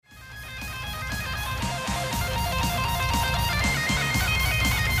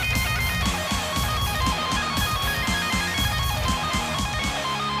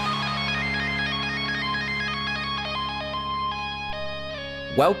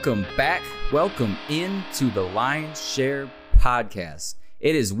Welcome back. Welcome into the Lions Share podcast.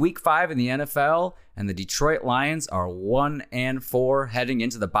 It is week 5 in the NFL, and the Detroit Lions are 1-4 heading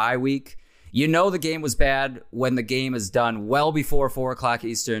into the bye week. You know the game was bad when the game is done well before 4 o'clock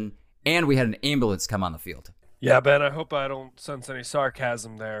Eastern, and we had an ambulance come on the field. Yeah, Ben, I hope I don't sense any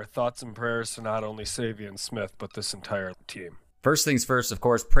sarcasm there. Thoughts and prayers to not only Savion Smith, but this entire team. First things first, of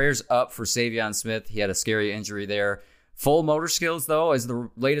course, prayers up for Savion Smith. He had a scary injury there. Full motor skills, though, is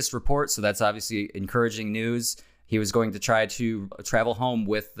the latest report, so that's obviously encouraging news. He was going to try to travel home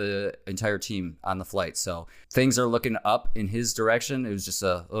with the entire team on the flight, so things are looking up in his direction. It was just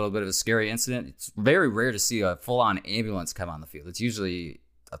a little bit of a scary incident. It's very rare to see a full-on ambulance come on the field. It's usually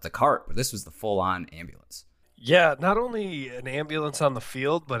at the cart, but this was the full-on ambulance. Yeah, not only an ambulance on the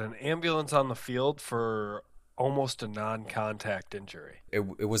field, but an ambulance on the field for almost a non-contact injury.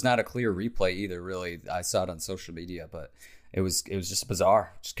 It was not a clear replay either, really. I saw it on social media, but it was just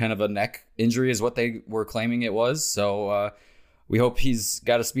bizarre. Just kind of a neck injury is what they were claiming it was. So we hope he's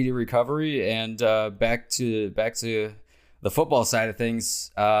got a speedy recovery. And back to the football side of things.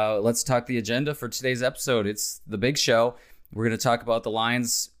 Let's talk the agenda for today's episode. It's the big show. We're going to talk about the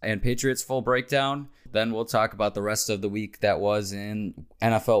Lions and Patriots full breakdown. Then we'll talk about the rest of the week that was in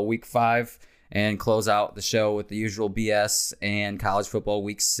NFL Week 5 and close out the show with the usual BS and college football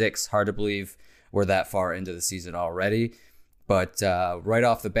Week 6. Hard to believe we're that far into the season already. But right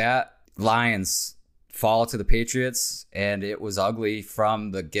off the bat, Lions fall to the Patriots, and it was ugly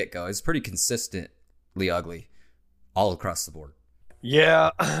from the get-go. It's pretty consistently ugly all across the board.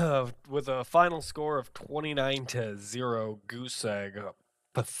 Yeah, with a final score of 29-0, goose egg, a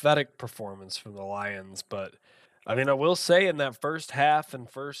pathetic performance from the Lions. But, I mean, I will say in that first half and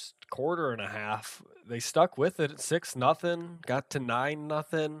first quarter and a half, they stuck with it at 6-0, got to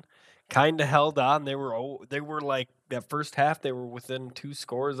 9-0, kind of held on. They were like, that first half, they were within 2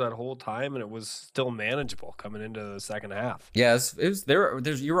 scores that whole time, and it was still manageable coming into the second half. Yeah, it was there.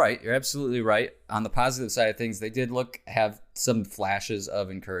 You're right. You're absolutely right. On the positive side of things, they did have some flashes of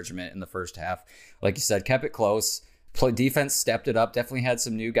encouragement in the first half. Like you said, kept it close. Defense stepped it up. Definitely had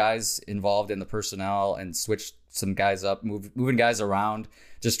some new guys involved in the personnel and switched some guys up, moving guys around,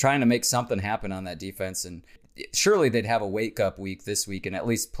 just trying to make something happen on that defense. And surely they'd have a wake-up week this week and at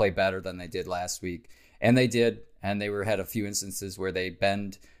least play better than they did last week. And they did. And they had a few instances where they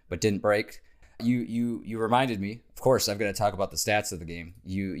bend but didn't break. You reminded me. Of course, I'm going to talk about the stats of the game.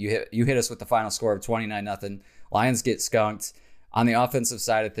 You hit us with the final score of 29-0. Lions get skunked. On the offensive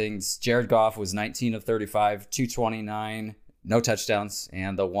side of things, Jared Goff was 19 of 35, 229, no touchdowns,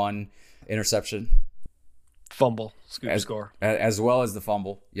 and the 1 interception. Fumble, score. As well as the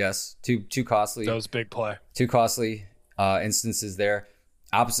fumble. Yes, too costly. That was a big play. Two costly instances there.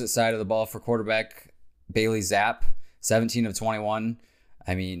 Opposite side of the ball for quarterback Bailey Zapped, 17 of 21.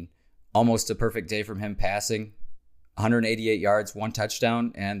 I mean, almost a perfect day from him passing. 188 yards, 1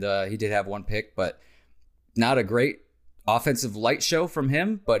 touchdown, and he did have 1 pick, but not a great offensive light show from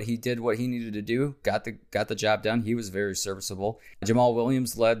him, but he did what he needed to do, got the job done. He was very serviceable. Jamal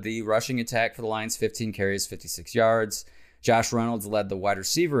Williams led the rushing attack for the Lions, 15 carries, 56 yards. Josh Reynolds led the wide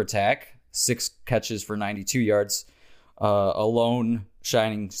receiver attack, 6 catches for 92 yards. A lone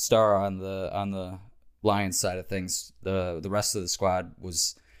shining star on the Lions side of things. The rest of the squad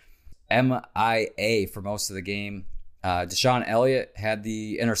was MIA for most of the game. Deshaun Elliott had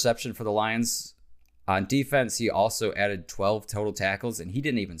the interception for the Lions. On defense, he also added 12 total tackles, and he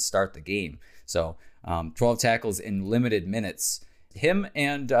didn't even start the game. So 12 tackles in limited minutes. Him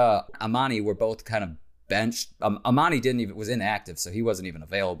and Amani were both kind of benched. Amani was inactive, so he wasn't even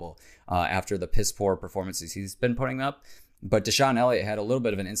available after the piss poor performances he's been putting up. But Deshaun Elliott had a little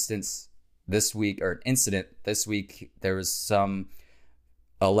bit of an incident this week. There was some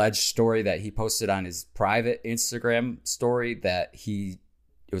alleged story that he posted on his private Instagram story that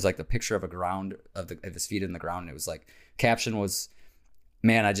it was like the picture of of his feet in the ground. And it was like, caption was,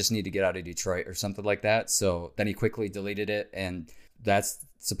 "Man, I just need to get out of Detroit," or something like that. So then he quickly deleted it. And that's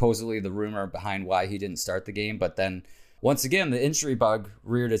supposedly the rumor behind why he didn't start the game. But then once again, the injury bug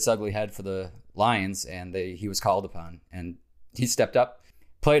reared its ugly head for the Lions, and he was called upon, and he stepped up,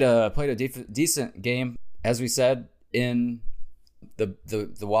 played a decent game. As we said in the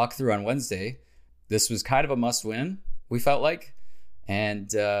walkthrough on Wednesday, this was kind of a must win, we felt like. And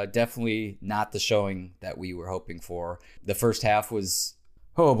definitely not the showing that we were hoping for. The first half was,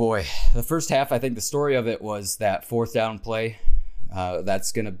 oh boy. The first half, I think the story of it was that 4th down play.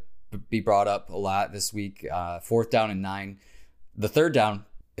 That's going to be brought up a lot this week. 4th down and 9. The 3rd down,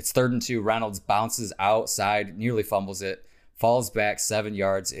 it's 3rd and 2. Reynolds bounces outside, nearly fumbles it, falls back 7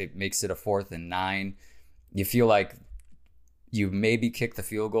 yards. It makes it a 4th and 9. You feel like You maybe kick the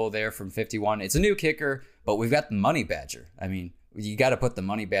field goal there from 51. It's a new kicker, but we've got the money badger. I mean, you got to put the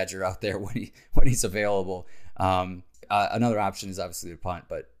money badger out there when he's available. Another option is obviously the punt,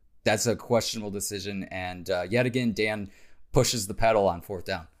 but that's a questionable decision. And yet again, Dan pushes the pedal on fourth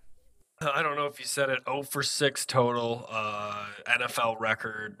down. I don't know if you said it, 0 for 6 total, NFL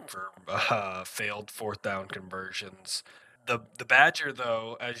record for failed fourth down conversions. The Badger,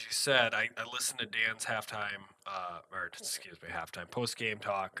 though, as you said, I listened to Dan's post game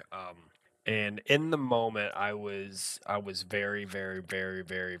talk, and in the moment, I was very, very, very,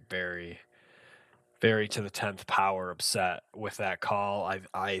 very, very, very to the 10th power upset with that call.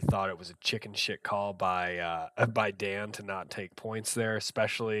 I thought it was a chicken shit call by Dan to not take points there,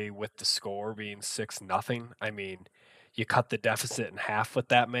 especially with the score being 6-0. I mean, you cut the deficit in half with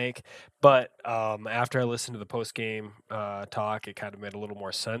that make. But after I listened to the post game talk, it kind of made a little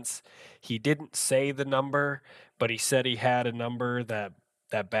more sense. He didn't say the number, but he said he had a number that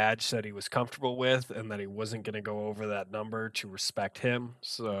Badge said he was comfortable with, and that he wasn't going to go over that number to respect him.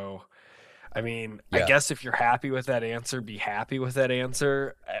 So, I mean, I guess if you're happy with that answer, be happy with that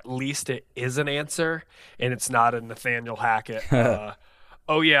answer. At least it is an answer, and it's not a Nathaniel Hackett.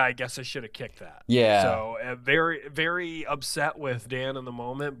 Oh yeah, I guess I should have kicked that. Yeah. So very, very upset with Dan in the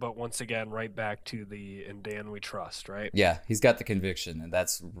moment, but once again, right back to in Dan we trust, right? Yeah, he's got the conviction, and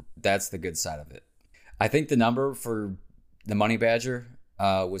that's the good side of it. I think the number for the money badger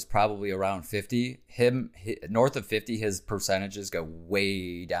was probably around 50. North of 50, his percentages go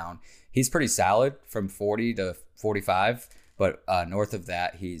way down. He's pretty solid from 40 to 45, but north of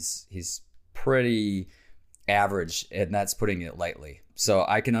that, he's pretty average, and that's putting it lightly. So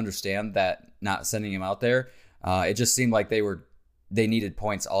I can understand that not sending him out there. It just seemed like they needed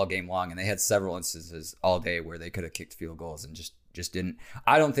points all game long, and they had several instances all day where they could have kicked field goals and just didn't.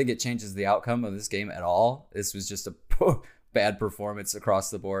 I don't think it changes the outcome of this game at all. This was just a bad performance across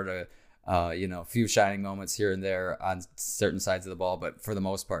the board. A few shining moments here and there on certain sides of the ball, but for the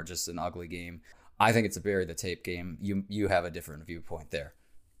most part, just an ugly game. I think it's a bury the tape game. You have a different viewpoint there.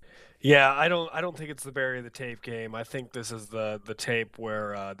 Yeah, I don't think it's the bury the tape game. I think this is the tape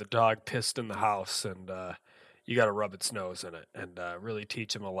where the dog pissed in the house, and you got to rub its nose in it and really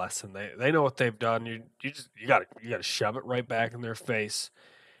teach them a lesson. They know what they've done. You got to shove it right back in their face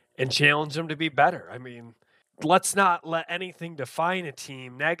and challenge them to be better. I mean, let's not let anything define a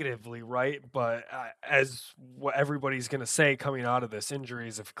team negatively, right? But as what everybody's going to say coming out of this,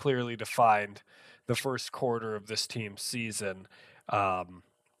 injuries have clearly defined the first quarter of this team's season.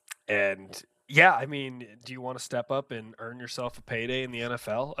 And yeah, I mean, do you want to step up and earn yourself a payday in the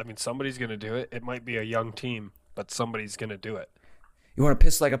NFL? I mean, somebody's going to do it. It might be a young team, but somebody's going to do it. You want to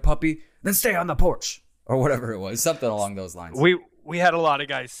piss like a puppy? Then stay on the porch, or whatever it was, something along those lines. We had a lot of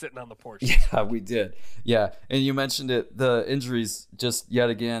guys sitting on the porch. Yeah, we did. Yeah, and you mentioned it. The injuries, just yet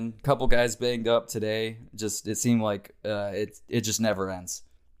again, a couple guys banged up today. Just it seemed like it just never ends.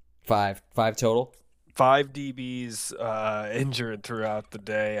 Five total. 5 DBs injured throughout the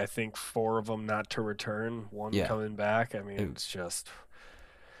day. I think 4 of them not to return, one coming back. I mean, it's just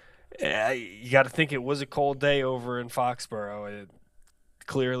you got to think it was a cold day over in Foxborough. It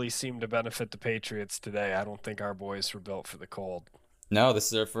clearly seemed to benefit the Patriots today. I don't think our boys were built for the cold. No, this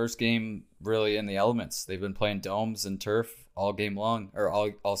is their first game really in the elements. They've been playing domes and turf all game long, or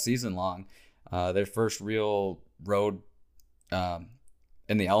all season long. Their first real road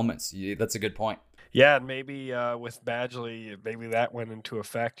in the elements. That's a good point. Yeah, and maybe with Badgley, maybe that went into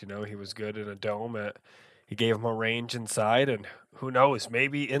effect. You know, he was good in a dome. He gave him a range inside, and who knows,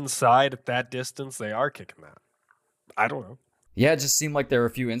 maybe inside at that distance they are kicking that. I don't know. Yeah, it just seemed like there were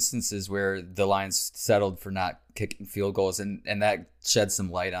a few instances where the Lions settled for not kicking field goals, and that shed some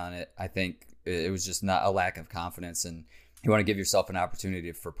light on it. I think it was just not a lack of confidence, and you want to give yourself an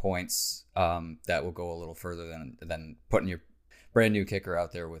opportunity for points that will go a little further than putting your brand new kicker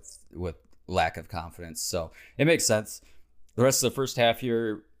out there with lack of confidence. So it makes sense. The rest of the first half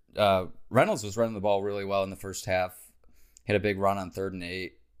here, Reynolds was running the ball really well in the first half. Hit a big run on 3rd and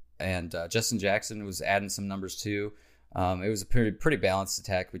 8, and Justin Jackson was adding some numbers too. It was a pretty balanced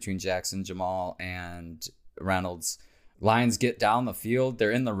attack between Jackson, Jamal, and Reynolds. Lions get down the field.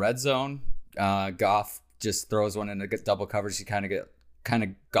 They're in the red zone. Goff just throws one into double coverage.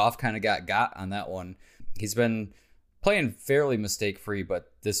 Goff kind of got on that one. He's been playing fairly mistake-free,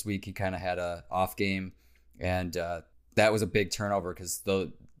 but this week he kind of had a off game, and that was a big turnover because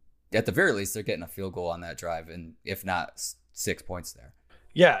at the very least they're getting a field goal on that drive, and if not, 6 points there.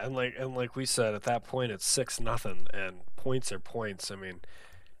 Yeah, and like we said, at that point it's 6-0, and points are points. I mean,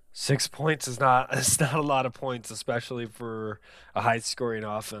 6 points is not a lot of points, especially for a high-scoring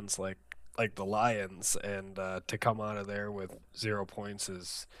offense like like the Lions, and to come out of there with 0 points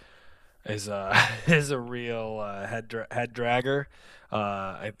is is a real head dragger.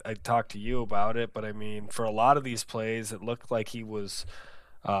 I talked to you about it, but I mean, for a lot of these plays, it looked like he was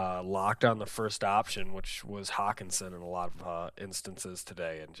locked on the first option, which was Hawkinson in a lot of instances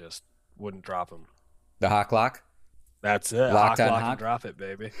today, and just wouldn't drop him. The Hawk Lock? That's it. Locked Hawk on lock and Hawk? drop it,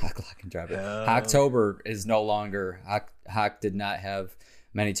 baby. Hawk Lock and drop it. Hell, Hawktober is no longer. Hawk did not have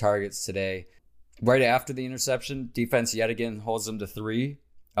many targets today. Right after the interception, defense yet again holds them to 3.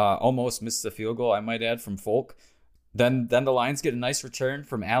 Almost missed the field goal, I might add, from Folk. Then the Lions get a nice return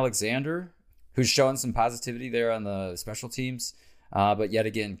from Alexander, who's showing some positivity there on the special teams, but yet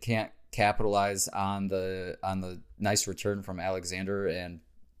again can't capitalize on the nice return from Alexander and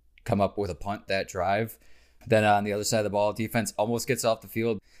come up with a punt that drive. Then on the other side of the ball, defense almost gets off the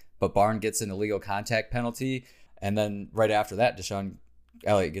field, but Barn gets an illegal contact penalty. And then right after that, Deshaun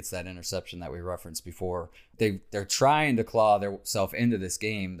Elliott gets that interception that we referenced before. They're trying to claw themselves into this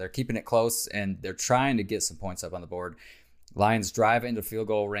game. They're keeping it close, and they're trying to get some points up on the board. Lions drive into field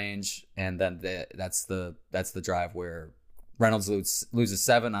goal range, and then that's the drive where Reynolds loses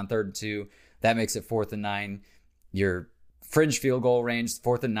 7 on 3rd and 2. That makes it 4th and 9. Your fringe field goal range,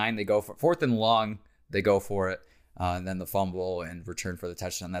 4th and 9, they go for 4th and long. They go for it, and then the fumble and return for the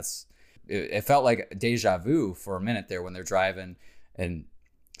touchdown. It felt like deja vu for a minute there when they're driving, and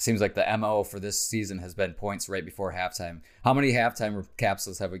it seems like the MO for this season has been points right before halftime. How many halftime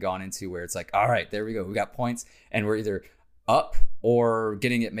capsules have we gone into where it's like, all right, there we go, we got points, and we're either up or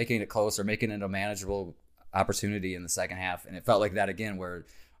making it close or making it a manageable opportunity in the second half? And it felt like that again, where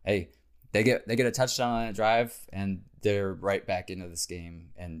hey, they get a touchdown on a drive and they're right back into this game,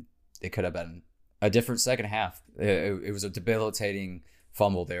 and it could have been a different second half. It was a debilitating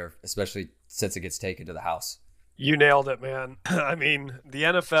fumble there, especially since it gets taken to the house. you nailed it, man. I mean, the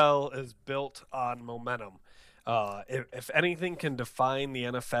NFL is built on momentum. If anything can define the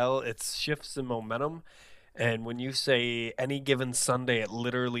NFL, it's shifts in momentum. And when you say any given Sunday, it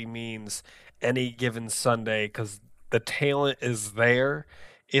literally means any given Sunday because the talent is there.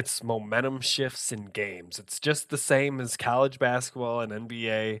 It's momentum shifts in games. It's just the same as college basketball and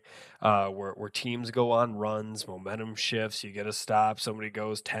NBA, where teams go on runs, momentum shifts. You get a stop, somebody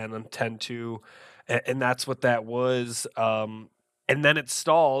goes 10 and 10-2, and that's what that was. And then it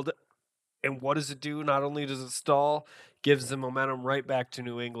stalled. And what does it do? Not only does it stall, gives the momentum right back to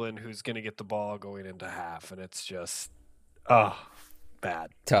New England, who's going to get the ball going into half. And it's just, bad.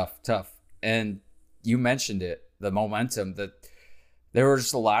 Tough. And you mentioned it, the momentum, that there were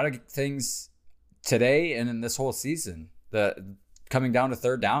just a lot of things today and in this whole season that coming down to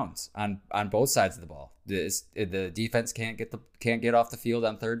third downs on both sides of the ball. The defense can't get off the field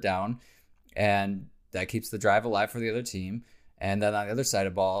on third down, and that keeps the drive alive for the other team. And then on the other side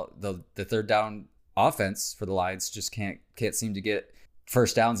of the ball, the third down offense for the Lions just can't seem to get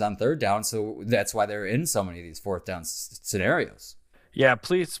first downs on third down. So that's why they're in so many of these fourth down scenarios. Yeah,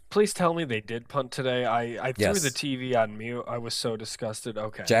 please tell me they did punt today. I threw Yes. the TV on mute. I was so disgusted.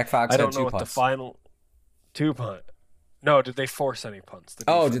 Okay. Jack Fox I had don't know two what the punts. final 2 punt. No, did they force any punts? The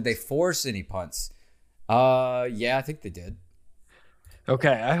Oh, defense? did they force any punts? Yeah, I think they did.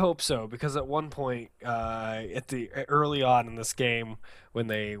 Okay, I hope so because at one point, at the early on in this game, when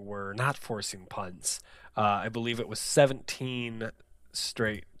they were not forcing punts, I believe it was 17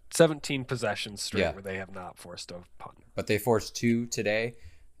 possessions straight Yeah. where they have not forced a punt. But they forced 2 today,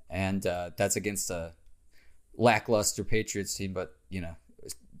 and that's against a lackluster Patriots team. But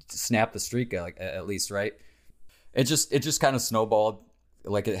snap the streak at least, right? It just kind of snowballed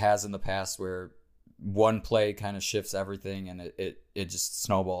like it has in the past, where one play kind of shifts everything, and it just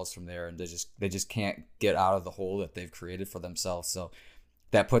snowballs from there, and they just can't get out of the hole that they've created for themselves. So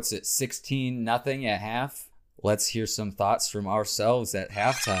that puts it 16-0 at half. Let's hear some thoughts from ourselves at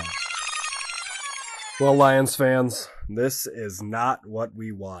halftime. Well, Lions fans, this is not what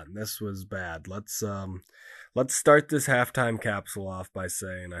we want. This was bad. Let's start this halftime capsule off by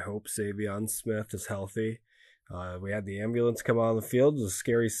saying I hope Savion Smith is healthy. We had the ambulance come on the field. It was a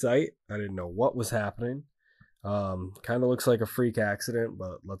scary sight. I didn't know what was happening. Kind of looks like a freak accident,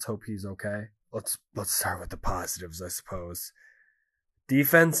 but let's hope he's okay. Let's start with the positives, I suppose.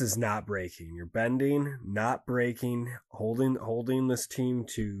 Defense is not breaking. You're bending, not breaking, holding this team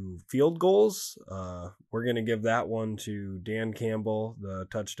to field goals. We're going to give that one to Dan Campbell, the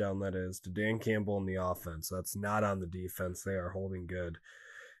touchdown that is, to Dan Campbell and the offense. That's not on the defense. They are holding good.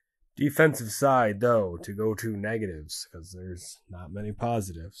 Defensive side, though, to go to negatives because there's not many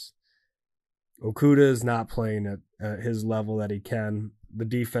positives. Okuda is not playing at his level that he can. The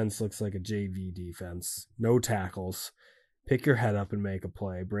defense looks like a JV defense. No tackles. pick your head up and make a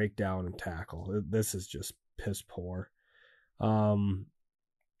play, break down and tackle. This is just piss poor. God,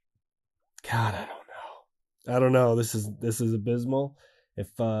 I don't know. This is abysmal.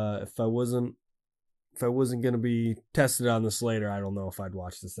 If I wasn't gonna be tested on this later, I don't know if I'd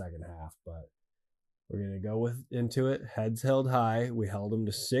watch the second half, but we're gonna go into it. Heads held high. We held them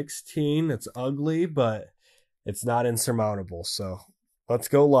to 16. It's ugly, but it's not insurmountable. So let's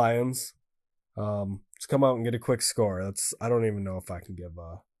go Lions. Let's come out and get a quick score. I don't even know if I can give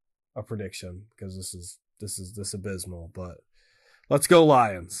a prediction because this is abysmal, but let's go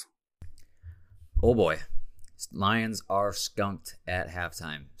Lions. Oh boy. Lions are skunked at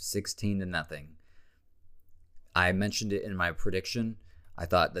halftime, 16-0. I mentioned it in my prediction. I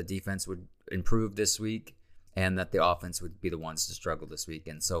thought the defense would improve this week and that the offense would be the ones to struggle this week.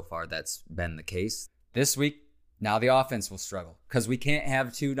 And so far, that's been the case. This week, now the offense will struggle because we can't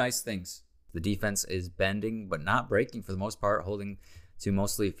have two nice things. The defense is bending but not breaking for the most part, holding to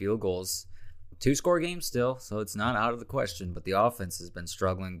mostly field goals. 2-score game still, so it's not out of the question, but the offense has been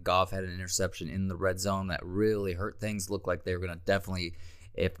struggling. Goff had an interception in the red zone that really hurt things. Looked like they were going to definitely,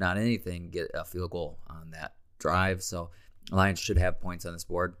 if not anything, get a field goal on that drive. So Lions should have points on this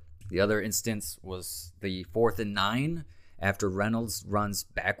board. The other instance was the 4th and 9 after Reynolds runs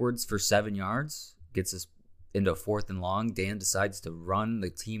backwards for 7 yards, gets us into a 4th and long. Dan decides to run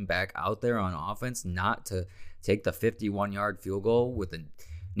the team back out there on offense, not to take the 51-yard field goal with a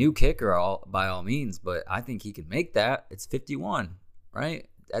new kicker by all means, but I think he can make that. It's 51, right?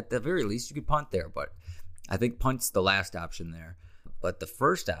 At the very least, you could punt there, but I think punt's the last option there. But the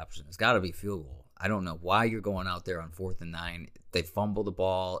first option has got to be field goal. I don't know why you're going out there on 4th and 9. They fumble the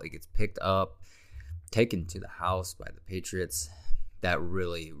ball. It gets picked up, taken to the house by the Patriots. That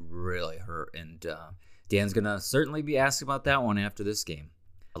really, really hurt. And Dan's going to certainly be asked about that one after this game.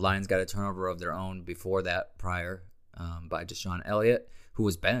 The Lions got a turnover of their own before that prior by Deshaun Elliott, who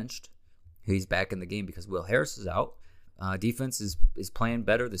was benched. He's back in the game because Will Harris is out. Defense is playing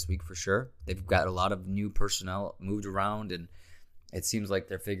better this week for sure. They've got a lot of new personnel moved around, and it seems like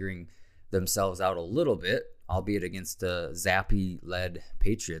they're figuring themselves out a little bit, albeit against a Zapped-led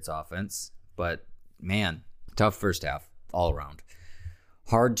Patriots offense. But, man, tough first half all around.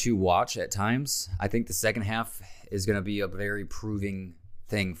 Hard to watch at times. I think the second half is going to be a very proving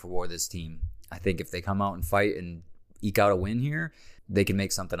thing for this team. I think if they come out and fight and eke out a win here, they can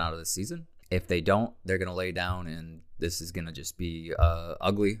make something out of the season. If they don't, they're going to lay down, and this is going to just be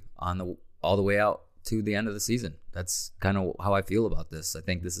ugly all the way out to the end of the season. That's kind of how I feel about this. I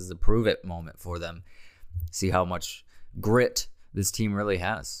think this is a prove it moment for them. See how much grit this team really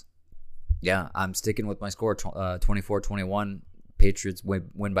has. Yeah, I'm sticking with my score, 24-21. Patriots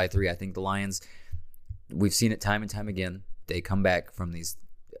win by 3. I think the Lions, we've seen it time and time again. They come back from these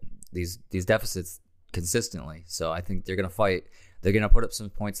deficits consistently. So I think they're going to fight. They're going to put up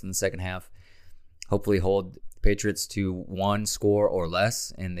some points in the second half. Hopefully hold Patriots to 1 score or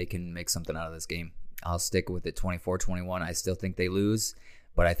less, and they can make something out of this game. I'll stick with it 24-21. I still think they lose,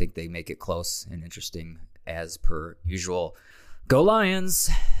 but I think they make it close and interesting as per usual. Go Lions!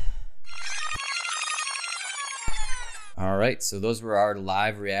 All right, so those were our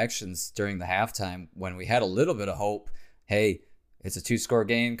live reactions during the halftime when we had a little bit of hope. Hey, it's a 2-score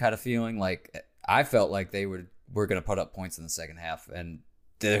game kind of feeling. Like I felt like they were going to put up points in the second half, and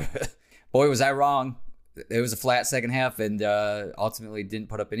boy, was I wrong. It was a flat second half, and ultimately didn't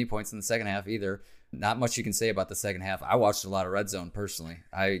put up any points in the second half either. Not much you can say about the second half. I watched a lot of red zone personally.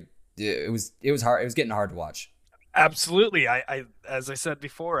 It was hard. It was getting hard to watch. Absolutely. I as I said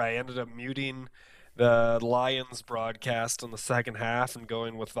before, I ended up muting the Lions broadcast in the second half and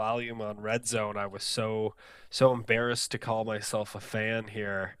going with volume on red zone. I was so embarrassed to call myself a fan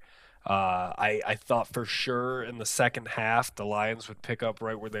here. I thought for sure in the second half the Lions would pick up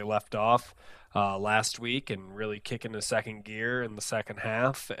right where they left off last week and really kick into second gear in the second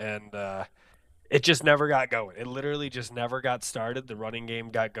half, and it just never got going. It literally just never got started. The running game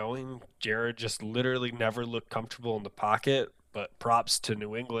got going. Jared just literally never looked comfortable in the pocket, but props to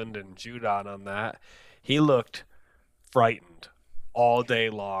New England and Judon on that. He looked frightened all day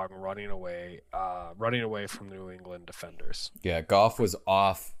long, running away from New England defenders. Yeah, Goff was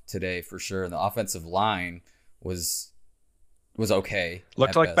off today for sure, and the offensive line was okay.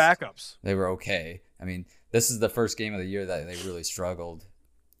 Looked like best. Backups. They were okay. I mean, this is the first game of the year that they really struggled.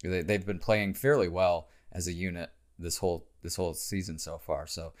 They've been playing fairly well as a unit this whole season so far.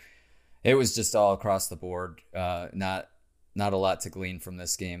 So it was just all across the board. Not not a lot to glean from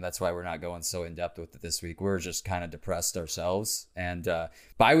this game. That's why we're not going so in depth with it this week. We're just kind of depressed ourselves, and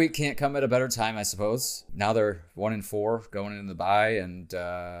bye week can't come at a better time, I suppose. Now they're 1-4 going into the bye, and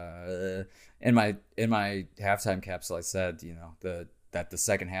in my halftime capsule, I said that the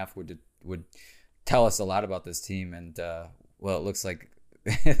second half would tell us a lot about this team, and well, it looks like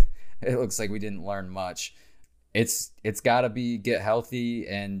we didn't learn much. It's got to be get healthy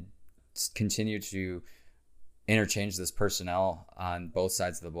and continue to interchange this personnel on both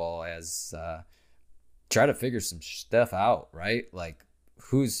sides of the ball as try to figure some stuff out, right? Like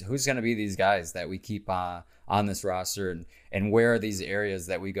who's going to be these guys that we keep on this roster, and where are these areas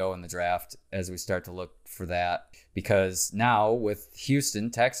that we go in the draft as we start to look for that? Because now with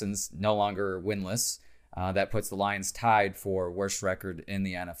Houston Texans no longer winless, that puts the Lions tied for worst record in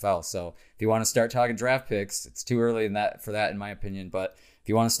the NFL. So if you want to start talking draft picks, it's too early for that in my opinion. But if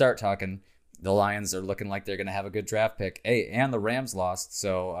you want to start talking, the Lions are looking like they're going to have a good draft pick. Hey, and the Rams lost,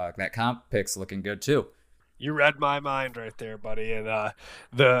 so that comp pick's looking good too. You read my mind right there, buddy. And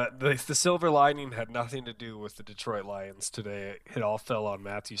the silver lining had nothing to do with the Detroit Lions today. It all fell on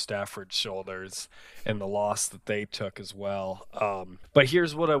Matthew Stafford's shoulders and the loss that they took as well. But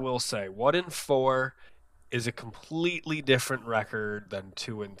here's what I will say: 1-4 is a completely different record than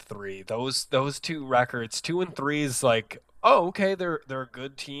 2-3. Those two records, 2-3 is like, oh, okay, they're a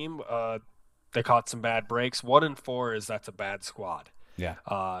good team. They caught some bad breaks. 1-4 that's a bad squad. Yeah.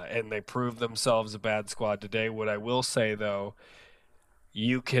 And they proved themselves a bad squad today. What I will say, though,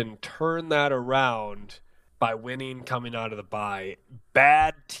 you can turn that around by winning coming out of the bye.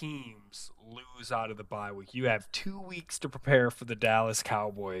 Bad teams lose out of the bye week. You have 2 weeks to prepare for the Dallas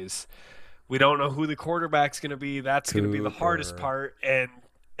Cowboys. We don't know who the quarterback's going to be. That's going to be the hardest part. And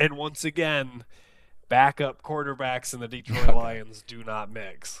once again, backup quarterbacks and the Detroit Lions do not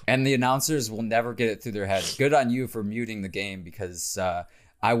mix. And the announcers will never get it through their heads. Good on you for muting the game, because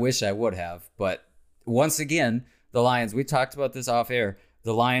I wish I would have. But once again, the Lions, we talked about this off air,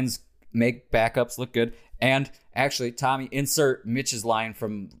 the Lions make backups look good. And actually, Tommy, insert Mitch's line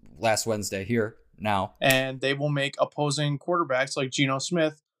from last Wednesday here now. And they will make opposing quarterbacks like Geno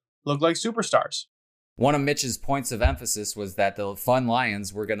Smith look like superstars. One of Mitch's points of emphasis was that the fun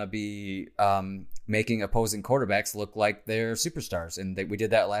Lions were going to be making opposing quarterbacks look like they're superstars. And we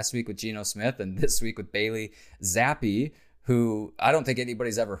did that last week with Geno Smith, and this week with Bailey Zappi, who I don't think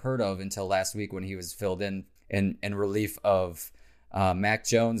anybody's ever heard of until last week when he was filled in relief of Mac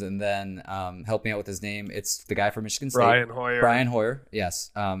Jones. And then helping out with his name, it's the guy from Michigan State. Brian Hoyer, yes,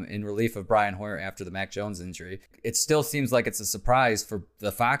 in relief of Brian Hoyer after the Mac Jones injury. It still seems like it's a surprise for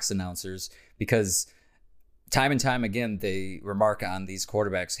the Fox announcers, because time and time again, they remark on these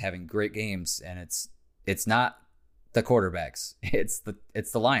quarterbacks having great games, and it's not the quarterbacks. It's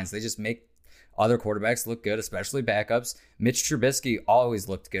the Lions. They just make other quarterbacks look good, especially backups. Mitch Trubisky always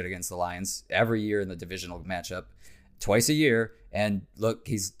looked good against the Lions every year in the divisional matchup, twice a year. And look,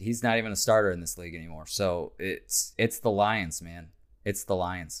 he's not even a starter in this league anymore. So it's the Lions, man. It's the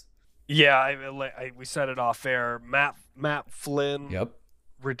Lions. Yeah, we said it off air. Matt Flynn. Yep.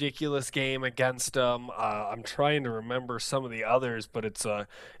 Ridiculous game against them. I'm trying to remember some of the others, but it's a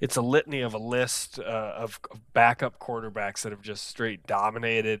litany of a list of backup quarterbacks that have just straight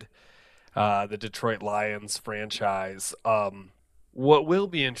dominated the Detroit Lions franchise. What will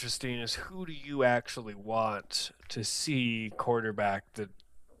be interesting is, who do you actually want to see quarterback the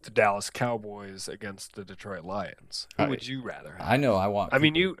Dallas Cowboys against the Detroit Lions? Who would you rather have? I know I want. I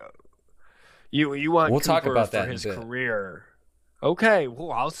mean, you want. We'll Cooper talk about that for in his a bit. career. Okay,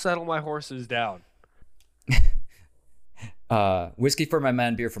 well, I'll settle my horses down. Whiskey for my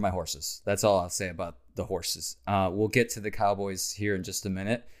men, beer for my horses. That's all I'll say about the horses. We'll get to the Cowboys here in just a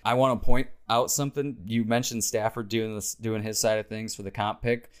minute. I want to point out something. You mentioned Stafford doing his side of things for the comp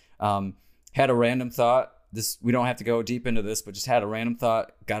pick. Had a random thought. We don't have to go deep into this, but just had a random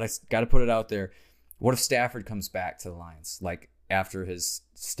thought. Got to put it out there. What if Stafford comes back to the Lions, like after his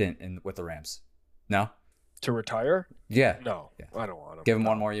stint with the Rams? No. To retire? Yeah. No, yeah. I don't want him. Give him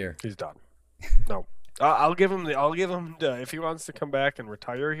one more year. He's done. No. I'll give him if he wants to come back and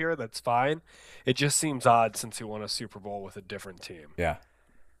retire here, that's fine. It just seems odd since he won a Super Bowl with a different team. Yeah.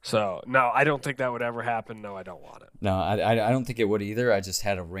 So, no, I don't think that would ever happen. No, I don't want it. No, I don't think it would either. I just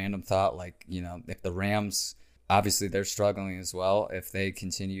had a random thought, like, if the Rams, obviously they're struggling as well, if they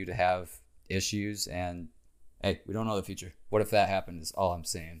continue to have issues, and hey, we don't know the future. What if that happened is all I'm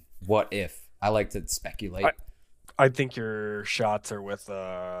saying. What if? I like to speculate. I think your shots are with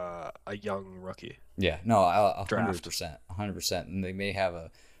a young rookie. Yeah, no, 100%, 100%. And they may have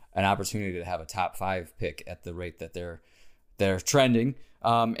an opportunity to have a top 5 pick at the rate that they're they're trending.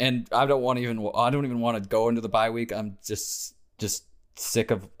 And I don't even want to go into the bye week. I'm just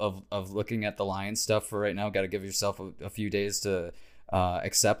sick of looking at the Lions stuff for right now. Got to give yourself a few days to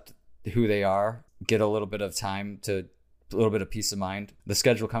accept who they are, get a little bit of time to a little bit of peace of mind. The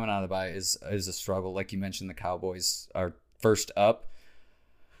schedule coming out of the bye is a struggle. Like you mentioned, the Cowboys are first up.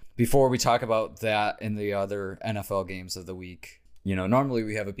 Before we talk about that and the other NFL games of the week, normally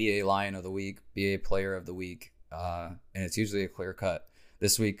we have a BA Lion of the week, BA Player of the week, and it's usually a clear cut.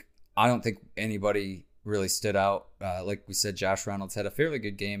 This week, I don't think anybody really stood out. Like we said, Josh Reynolds had a fairly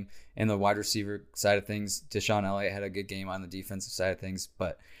good game in the wide receiver side of things. Deshaun Elliott had a good game on the defensive side of things.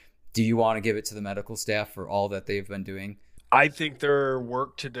 But do you want to give it to the medical staff for all that they've been doing? I think their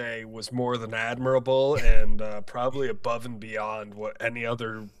work today was more than admirable and probably above and beyond what any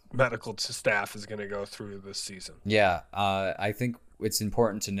other medical staff is going to go through this season. Yeah, I think it's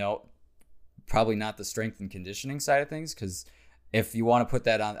important to note probably not the strength and conditioning side of things, because if you want to put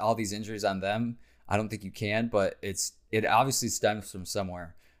that on all these injuries on them, I don't think you can, but it obviously stems from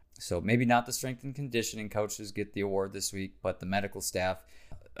somewhere. So maybe not the strength and conditioning coaches get the award this week, but the medical staff,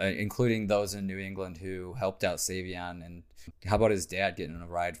 including those in New England who helped out Savion. And how about his dad getting a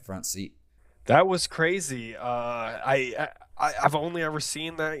ride front seat? That was crazy. I've only ever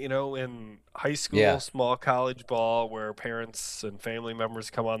seen that, in high school, small college ball, where parents and family members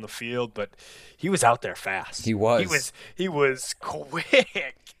come on the field. But he was out there fast. He was. He was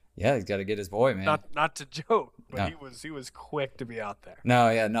quick. Yeah, he's got to get his boy, man. Not to joke, but no. He was quick to be out there.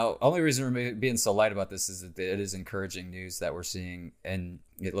 No. Only reason we're being so light about this is that it is encouraging news that we're seeing, and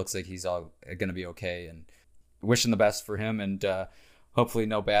it looks like he's all going to be okay. And wishing the best for him, and hopefully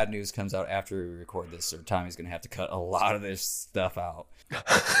no bad news comes out after we record this, or Tommy's going to have to cut a lot of this stuff out.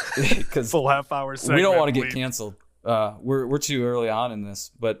 Full half-hour segment. We don't want to get canceled. We're too early on in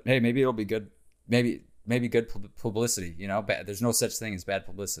this, but hey, maybe it'll be good. Maybe good publicity. There's no such thing as bad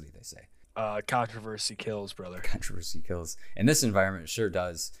publicity, they say. Controversy kills, brother. Controversy kills. In this environment, it sure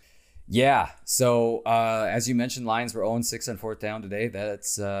does. Yeah. So as you mentioned, Lions were 0-6 on fourth down today.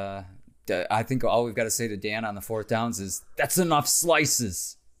 That's I think all we've got to say to Dan on the fourth downs is that's enough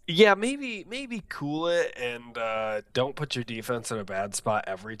slices. Yeah, maybe cool it and don't put your defense in a bad spot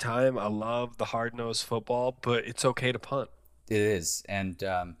every time. I love the hard-nosed football, but it's okay to punt. It is. And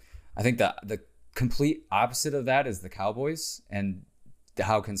I think the complete opposite of that is the Cowboys and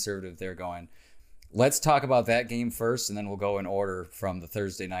how conservative they're going. Let's talk about that game first, and then we'll go in order from the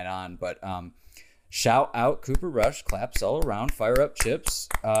Thursday night on. But shout out Cooper Rush, claps all around, fire up chips.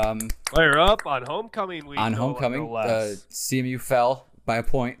 Fire up on homecoming week. On homecoming, CMU fell by a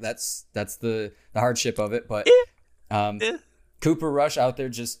point. That's the hardship of it. But Cooper Rush out there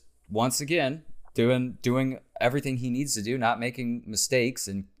just once again doing everything he needs to do, not making mistakes,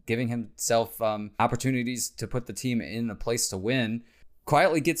 and giving himself opportunities to put the team in a place to win.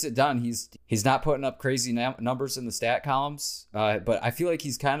 Quietly gets it done. He's not putting up crazy numbers in the stat columns, but I feel like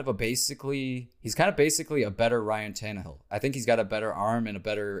he's kind of basically a better Ryan Tannehill. I think he's got a better arm and a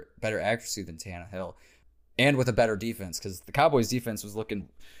better accuracy than Tannehill, and with a better defense, because the Cowboys defense was looking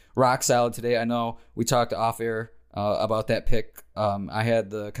rock solid today. I know we talked off air about that pick. I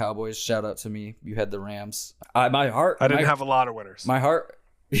had the Cowboys. Shout out to me. You had the Rams. I didn't have a lot of winners. My heart,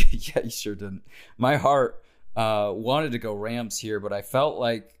 yeah, you sure didn't. My heart wanted to go Rams here, but I felt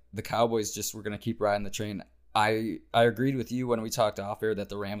like the Cowboys just were going to keep riding the train. I agreed with you when we talked off air that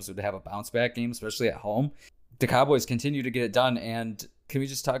the Rams would have a bounce back game, especially at home. The Cowboys continue to get it done. And can we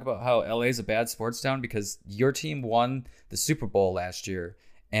just talk about how LA is a bad sports town? Because your team won the Super Bowl last year,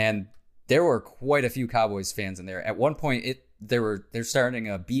 and there were quite a few Cowboys fans in there. At one point, they're starting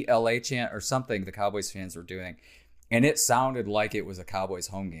a BLA chant or something the Cowboys fans were doing, and it sounded like it was a Cowboys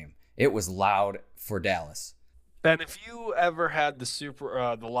home game. It was loud for Dallas. Ben, if you ever had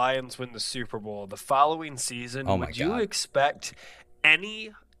the Lions win the Super Bowl the following season, would you expect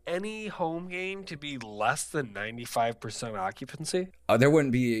any home game to be less than 95% occupancy? There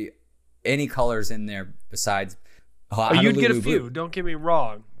wouldn't be any colors in there besides you'd get a few, blue. Don't get me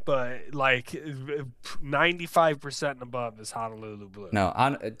wrong, but like 95% and above is Honolulu blue.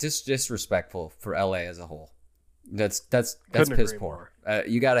 No, just disrespectful for LA as a whole. That's piss poor.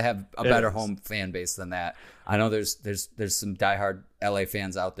 You got to have a better home fan base than that. I know there's some diehard LA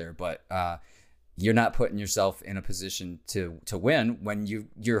fans out there, but you're not putting yourself in a position to win when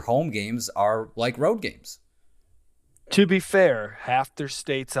your home games are like road games. To be fair, half their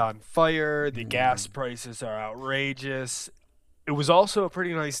state's on fire. The gas prices are outrageous. It was also a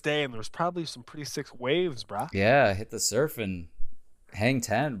pretty nice day, and there was probably some pretty sick waves, bro. Yeah, hit the surf and hang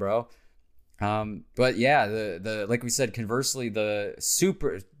 10, bro. But yeah, the like we said, conversely, the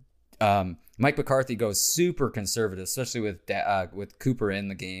super Mike McCarthy goes super conservative, especially with Cooper in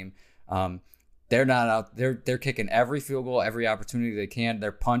the game. They're not out. They're kicking every field goal, every opportunity they can.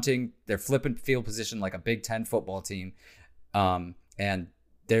 They're punting. They're flipping field position like a Big Ten football team, and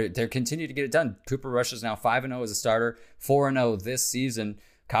they're continuing to get it done. Cooper Rush is now 5-0 as a starter, 4-0 this season.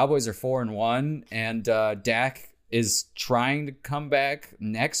 Cowboys are 4-1, and Dak is trying to come back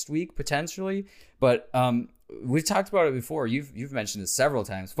next week potentially. But we've talked about it before. You've mentioned it several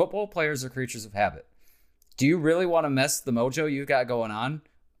times. Football players are creatures of habit. Do you really want to mess the mojo you've got going on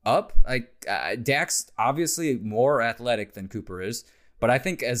up? Like Dak's obviously more athletic than Cooper is, but I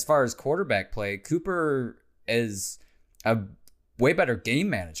think as far as quarterback play, Cooper is a way better game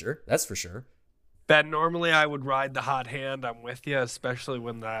manager. That's for sure. Ben, normally I would ride the hot hand. I'm with you, especially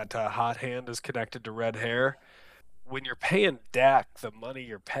when that hot hand is connected to red hair. When you're paying Dak the money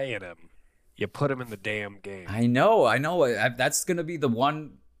you're paying him, you put him in the damn game. I know. That's going to be the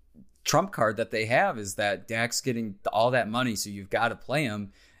one trump card that they have, is that Dak's getting all that money, so you've got to play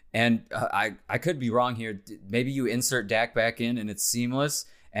him. And I could be wrong here. Maybe you insert Dak back in and it's seamless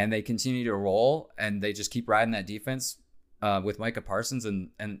and they continue to roll and they just keep riding that defense with Micah Parsons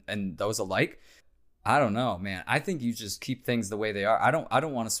and those alike. I don't know, man. I think you just keep things the way they are. I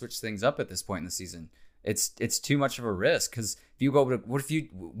don't want to switch things up at this point in the season. It's too much of a risk, because if you go to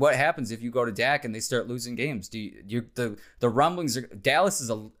what happens if you go to Dak and they start losing games? The rumblings are, Dallas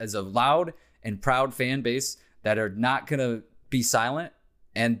is a loud and proud fan base that are not gonna be silent,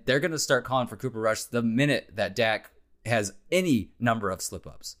 and they're gonna start calling for Cooper Rush the minute that Dak has any number of slip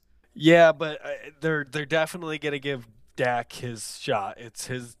ups. Yeah, but they're definitely gonna give Dak his shot. It's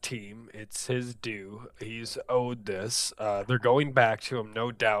his team. It's his due. He's owed this. They're going back to him,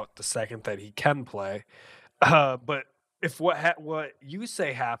 no doubt, the second that he can play. But if what you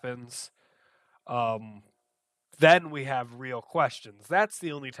say happens, then we have real questions. That's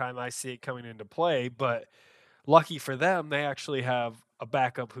the only time I see it coming into play. But lucky for them, they actually have a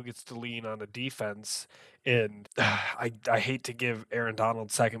backup who gets to lean on a defense. And I hate to give Aaron Donald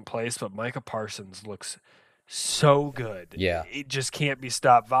second place, but Micah Parsons looks so good. Yeah. It just can't be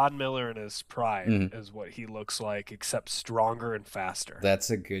stopped. Von Miller in his prime is what he looks like, except stronger and faster. That's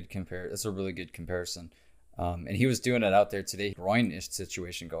a good That's a really good comparison. And he was doing it out there today. Groin-ish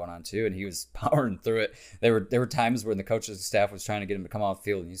situation going on too, and he was powering through it. There were times when the coach's staff was trying to get him to come off the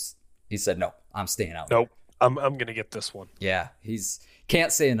field, and he said, "No, I'm staying out." Nope. I'm gonna get this one. Yeah,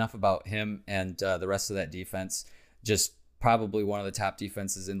 can't say enough about him and the rest of that defense. Just probably one of the top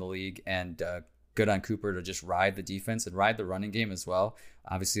defenses in the league, and good on Cooper to just ride the defense and ride the running game as well.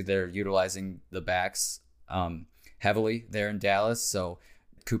 Obviously, they're utilizing the backs heavily there in Dallas, so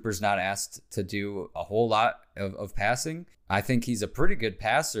Cooper's not asked to do a whole lot of passing. I think he's a pretty good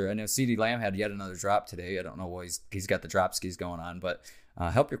passer. I know CeeDee Lamb had yet another drop today. I don't know what he's got the drop skis going on, but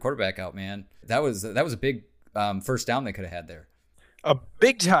help your quarterback out, man. That was a big first down they could have had there. A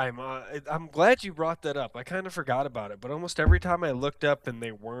big time. I'm glad you brought that up. I kind of forgot about it, but almost every time I looked up and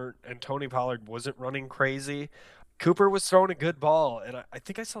they weren't, and Tony Pollard wasn't running crazy, Cooper was throwing a good ball, and I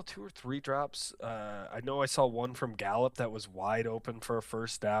think I saw 2 or 3 drops. I know I saw one from Gallup that was wide open for a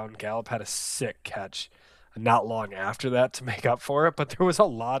first down. Gallup had a sick catch not long after that to make up for it, but there was a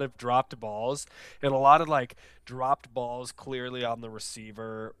lot of dropped balls and a lot of dropped balls clearly on the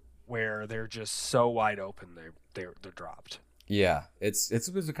receiver where they're just so wide open they're dropped. Yeah, it's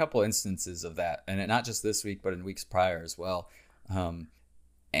a couple instances of that, and not just this week, but in weeks prior as well.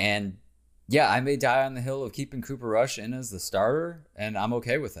 And yeah, I may die on the hill of keeping Cooper Rush in as the starter, and I'm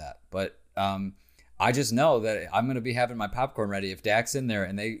okay with that. But I just know that I'm going to be having my popcorn ready if Dak's in there,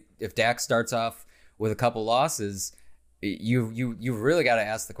 and if Dak starts off with a couple losses, you really got to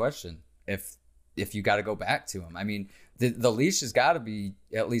ask the question if you got to go back to him. I mean, the leash has got to be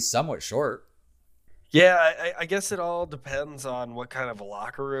at least somewhat short. Yeah, I guess it all depends on what kind of a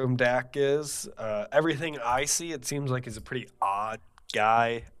locker room Dak is. Everything I see, it seems like he's a pretty odd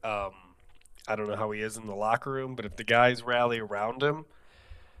guy. I don't know how he is in the locker room, but if the guys rally around him,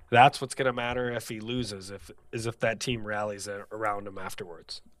 that's what's going to matter if he loses, if that team rallies around him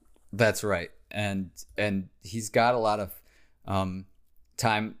afterwards. That's right. And he's got a lot of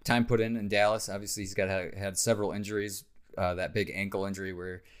time put in Dallas. Obviously, he's had several injuries. That big ankle injury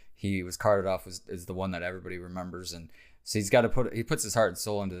where he was carted off is the one that everybody remembers, and so he puts his heart and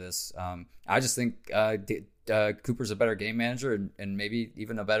soul into this. I just think Cooper's a better game manager and maybe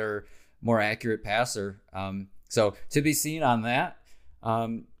even a better, more accurate passer. So to be seen on that.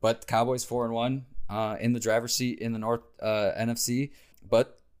 But the Cowboys 4-1 in the driver's seat in the North NFC,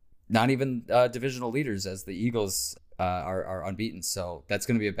 but not even divisional leaders, as the Eagles are unbeaten. So that's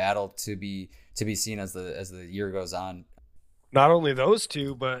going to be a battle to be seen as the year goes on. Not only those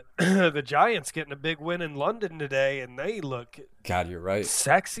two, but the Giants getting a big win in London today, and they look God, you're right.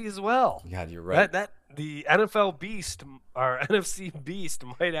 sexy as well. God, you're right. That the NFL beast or NFC beast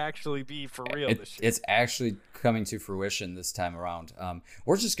might actually be for real this year. It's actually coming to fruition this time around.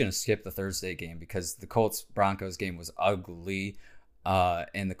 We're just gonna skip the Thursday game because the Colts Broncos game was ugly,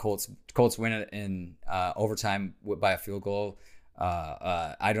 and the Colts win it in overtime by a field goal.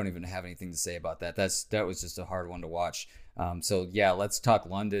 I don't even have anything to say about that. That was just a hard one to watch. So yeah, let's talk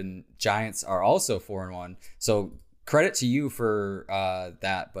London. Giants are also 4-1. So credit to you for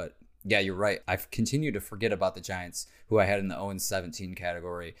that. But yeah, you're right. I've continued to forget about the Giants, who I had in the 0-17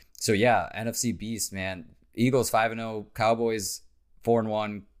 category. So yeah, NFC beast, man. Eagles 5-0, Cowboys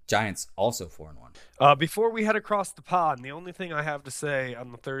 4-1, Giants also 4-1. Before we head across the pond, the only thing I have to say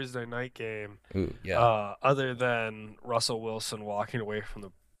on the Thursday night game, other than Russell Wilson walking away from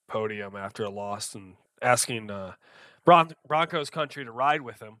the podium after a loss and asking Broncos country to ride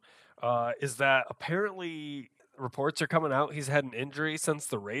with him, is that apparently reports are coming out he's had an injury since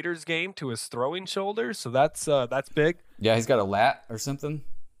the Raiders game to his throwing shoulder, so that's big. Yeah, he's got a lat or something.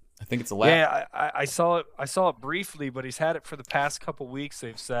 I think it's a lat. Yeah, I saw it. I saw it briefly, but he's had it for the past couple weeks.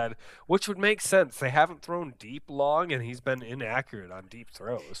 They've said, which would make sense. They haven't thrown deep long, and he's been inaccurate on deep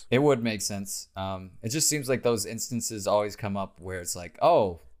throws. It would make sense. It just seems like those instances always come up where it's like,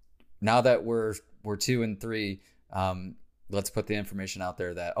 oh, now that we're 2-3, let's put the information out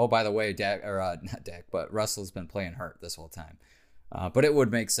there that, oh, by the way, not Dak, but Russell's been playing hurt this whole time. But it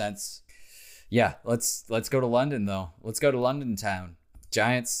would make sense. Yeah, let's go to London though. Let's go to London town.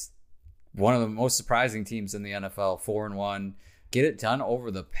 Giants, one of the most surprising teams in the NFL, 4-1. Get it done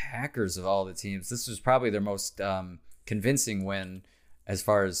over the Packers of all the teams. This was probably their most convincing win as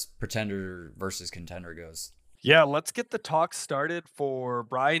far as pretender versus contender goes. Yeah, let's get the talk started for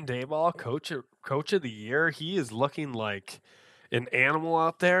Brian Daboll, coach of the year. He is looking like an animal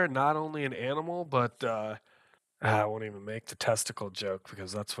out there. Not only an animal, but I won't even make the testicle joke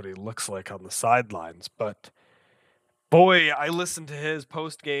because that's what he looks like on the sidelines. But boy, I listened to his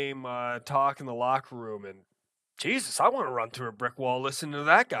post-game talk in the locker room, and Jesus, I want to run through a brick wall listening to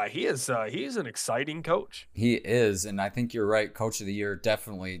that guy. He's an exciting coach. He is, and I think you're right. Coach of the year,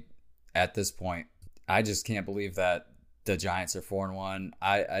 definitely at this point. I just can't believe that the Giants are 4-1.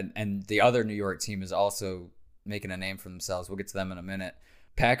 And the other New York team is also making a name for themselves. We'll get to them in a minute.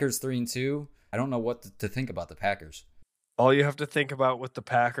 Packers 3-2. I don't know what to think about the Packers. All you have to think about with the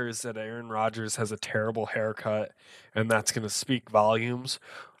Packers is that Aaron Rodgers has a terrible haircut, and that's going to speak volumes.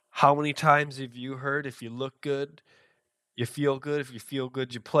 How many times have you heard, if you look good, you feel good? If you feel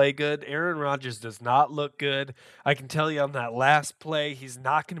good, you play good? Aaron Rodgers does not look good. I can tell you on that last play, he's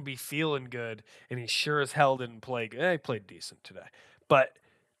not going to be feeling good, and he sure as hell didn't play good. He played decent today. But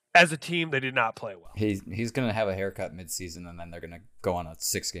as a team, they did not play well. He's going to have a haircut midseason, and then they're going to go on a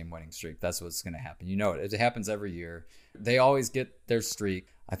 6-game winning streak. That's what's going to happen. You know it. It happens every year. They always get their streak.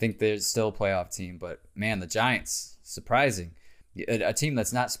 I think they're still a playoff team, but man, the Giants, surprising. A team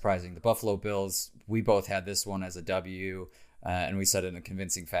that's not surprising, the Buffalo Bills, we both had this one as a W, and we said it in a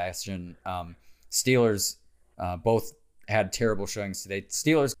convincing fashion. Steelers both had terrible showings today.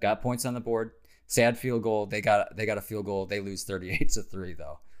 Steelers got points on the board. Sad field goal. They got a field goal. They lose 38-3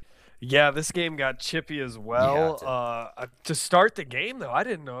 though. Yeah, this game got chippy as well. Yeah, to start the game, though, I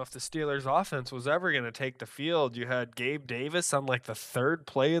didn't know if the Steelers' offense was ever going to take the field. You had Gabe Davis on like the third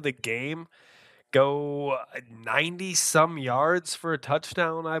play of the game go 90-some yards for a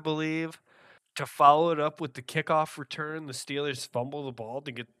touchdown, I believe. To follow it up with the kickoff return, the Steelers fumble the ball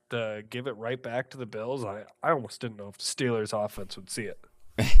to give it right back to the Bills. I almost didn't know if the Steelers' offense would see it.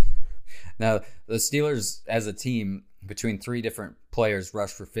 Now, the Steelers as a team, between 3 different players,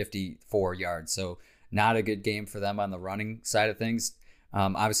 rushed for 54 yards. So not a good game for them on the running side of things.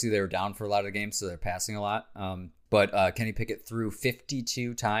 Obviously, they were down for a lot of the games, so they're passing a lot. But Kenny Pickett threw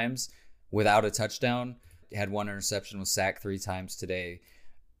 52 times without a touchdown. Had 1 interception, was sacked 3 times today.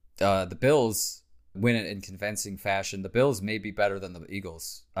 The Bills win it in convincing fashion. The Bills may be better than the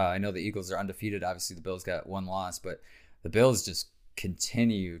Eagles. I know the Eagles are undefeated. Obviously, the Bills got 1 loss, but the Bills just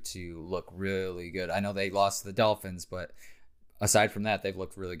continue to look really good. I know they lost to the Dolphins, but aside from that, they've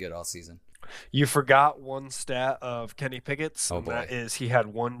looked really good all season. You forgot one stat of Kenny Pickett's, and that is he had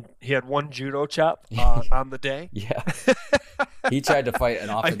one judo chop on the day. Yeah, he tried to fight an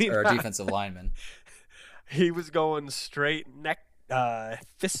or a defensive lineman. He was going straight neck,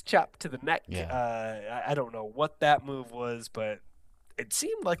 fist chop to the neck. Yeah. I don't know what that move was, but it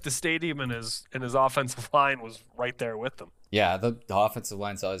seemed like the stadium and his offensive line was right there with them. Yeah, the offensive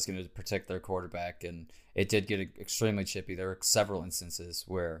line's always going to protect their quarterback, and it did get extremely chippy. There were several instances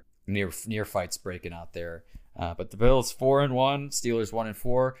where near fights breaking out there. But the Bills 4-1, Steelers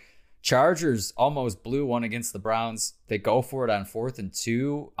 1-4. Chargers almost blew one against the Browns. They go for it on 4th and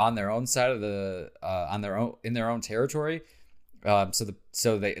 2 on their own side of the in their own territory.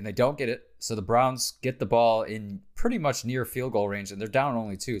 They don't get it. So the Browns get the ball in pretty much near field goal range, and they're down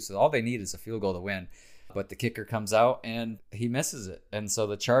only 2. So all they need is a field goal to win. But the kicker comes out and he misses it, and so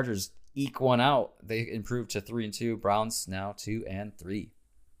the Chargers eke one out. They improve to 3-2. Browns now 2-3.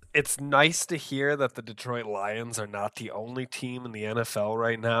 It's nice to hear that the Detroit Lions are not the only team in the NFL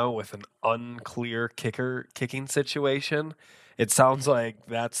right now with an unclear kicking situation. It sounds like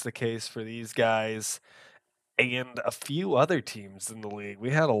that's the case for these guys and a few other teams in the league.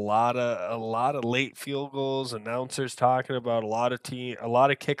 We had a lot of late field goals, announcers talking about a lot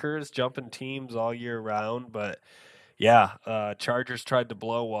of kickers jumping teams all year round, but yeah, Chargers tried to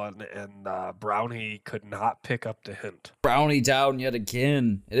blow one, and Brownie could not pick up the hint. Brownie down yet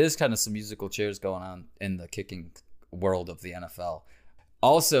again. It is kind of some musical chairs going on in the kicking world of the NFL.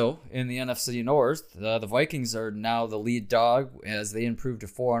 Also, in the NFC North, the Vikings are now the lead dog as they improve to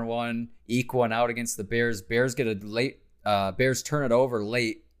 4-1, eke one out against the Bears. Bears turn it over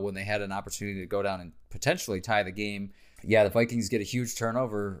late when they had an opportunity to go down and potentially tie the game. Yeah, the Vikings get a huge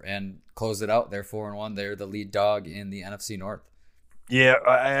turnover and close it out. They're 4-1. They're the lead dog in the NFC North. Yeah,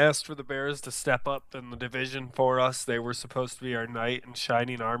 I asked for the Bears to step up in the division for us. They were supposed to be our knight in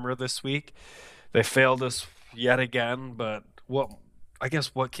shining armor this week. They failed us yet again, but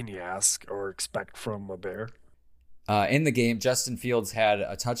what can you ask or expect from a Bear? In the game, Justin Fields had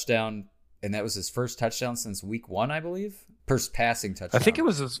a touchdown, and that was his first touchdown since week 1, I believe. First passing touchdown. I think it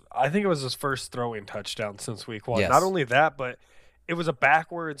was his first throwing touchdown since week 1. Yes. Not only that, but it was a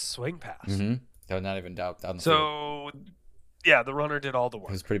backwards swing pass. Mm-hmm. That was not even down the field. So, yeah, the runner did all the work.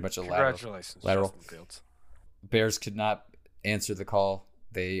 It was pretty much a Congratulations, lateral. Justin Fields. Bears could not answer the call.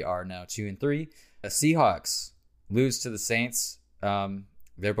 They are now 2-3. The Seahawks lose to the Saints.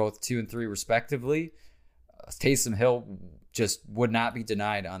 They're both 2-3 respectively. Taysom Hill just would not be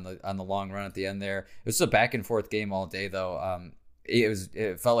denied on the long run at the end there. It was a back and forth game all day though.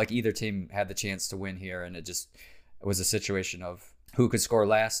 It felt like either team had the chance to win here, and it was a situation of who could score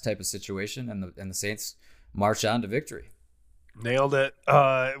last type of situation, and the Saints march on to victory. Nailed it.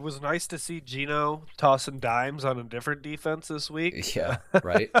 It was nice to see Geno tossing dimes on a different defense this week. Yeah,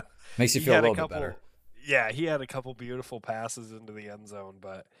 right. Makes you feel a little bit better. Yeah, he had a couple beautiful passes into the end zone,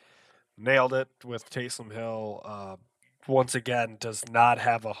 but nailed it with Taysom Hill. Once again, does not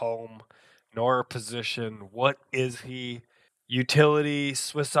have a home nor a position. What is he? Utility,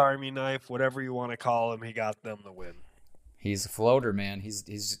 Swiss Army knife, whatever you want to call him. He got them the win. He's a floater, man.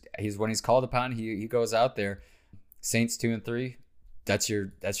 He's when he's called upon, he goes out there. Saints 2-3. That's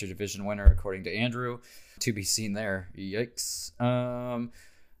your division winner according to Andrew. To be seen there. Yikes.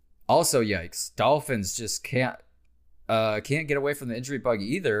 Also yikes. Dolphins just can't get away from the injury bug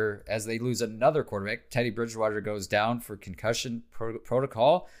either, as they lose another quarterback. Teddy Bridgewater goes down for concussion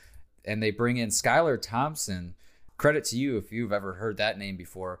protocol, and they bring in Skylar Thompson. Credit to you if you've ever heard that name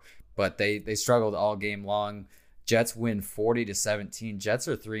before, but they struggled all game long. Jets win 40-17. Jets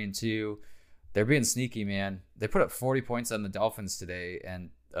are 3-2. They're being sneaky, man. They put up 40 points on the Dolphins today, and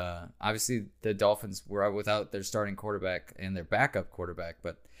obviously the Dolphins were without their starting quarterback and their backup quarterback,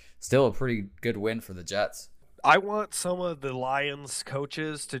 but still a pretty good win for the Jets. I want some of the Lions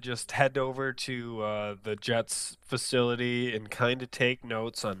coaches to just head over to the Jets facility and kind of take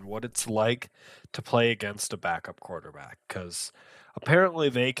notes on what it's like to play against a backup quarterback, because apparently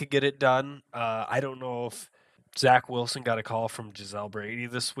they could get it done. I don't know if Zach Wilson got a call from Giselle Brady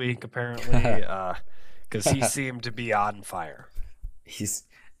this week, apparently, because he seemed to be on fire. He's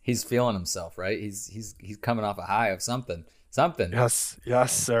feeling himself, right? He's coming off a high of something. Yes,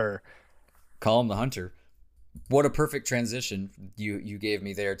 sir. Call him the Hunter. What a perfect transition you gave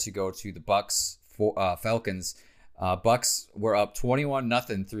me there to go to the Bucks Falcons. Bucks were up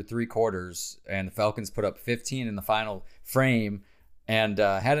 21-0 through 3 quarters, and the Falcons put up 15 in the final frame, and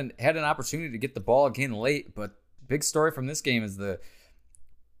had an opportunity to get the ball again late. But big story from this game is the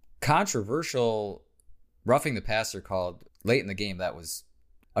controversial roughing the passer called late in the game that was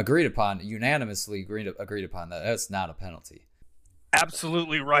unanimously agreed upon. That's not a penalty.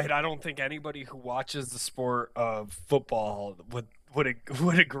 Absolutely right. I don't think anybody who watches the sport of football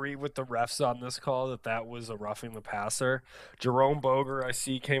would agree with the refs on this call that was a roughing the passer. Jerome Boger, I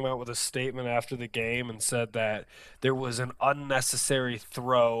see, came out with a statement after the game and said that there was an unnecessary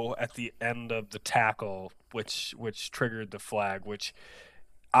throw at the end of the tackle, which triggered the flag, which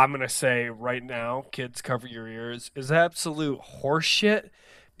I'm going to say right now, kids, cover your ears, is absolute horseshit,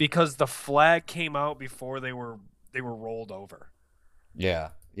 because the flag came out before they were rolled over. Yeah,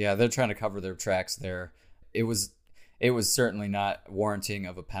 they're trying to cover their tracks there. it was certainly not warranting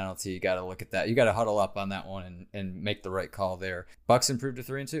of a penalty. You got to look at that. You got to huddle up on that one and make the right call there. Bucks improved to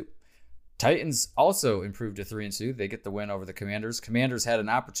 3-2. Titans also improved to 3-2. They get the win over the Commanders. Commanders had an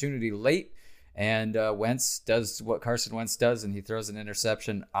opportunity late, and Wentz does what Carson Wentz does, and he throws an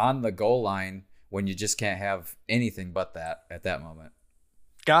interception on the goal line when you just can't have anything but that at that moment.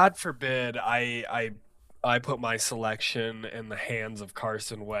 God forbid I put my selection in the hands of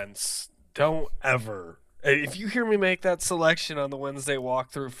Carson Wentz. Don't ever. If you hear me make that selection on the Wednesday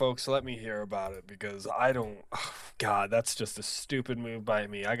walkthrough, folks, let me hear about it, because I don't. Oh, God, that's just a stupid move by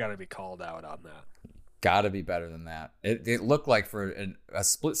me. I got to be called out on that. Got to be better than that. It looked like for a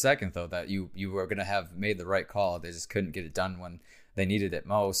split second, though, that you were going to have made the right call. They just couldn't get it done when they needed it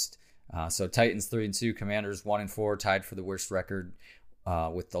most. So Titans 3-2, Commanders 1-4, tied for the worst record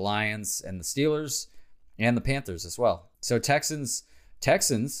with the Lions and the Steelers and the Panthers as well. So Texans,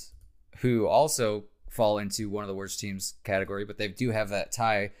 who also fall into one of the worst teams category, but they do have that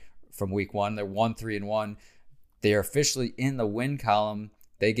tie from week 1. They're 1-3-1. They are officially in the win column.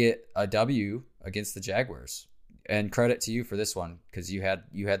 They get a W against the Jaguars. And credit to you for this one, because you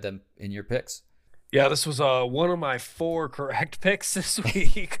had them in your picks. Yeah, this was one of my 4 correct picks this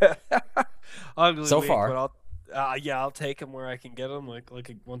week. Ugly so week, far. But I'll take them where I can get them. Like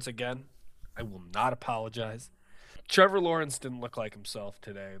once again, I will not apologize. Trevor Lawrence didn't look like himself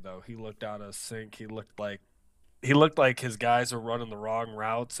today, though. He looked out of sync. He looked like his guys were running the wrong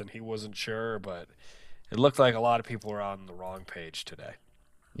routes, and he wasn't sure. But it looked like a lot of people were on the wrong page today.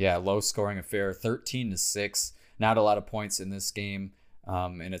 Yeah, low scoring affair, 13-6. Not a lot of points in this game,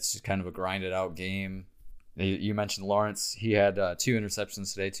 and it's just kind of a grinded out game. You mentioned Lawrence. He had 2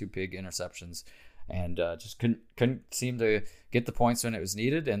 interceptions today, 2 big interceptions, and just couldn't seem to get the points when it was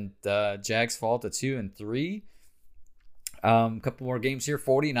needed. And Jags fall to 2-3. A couple more games here.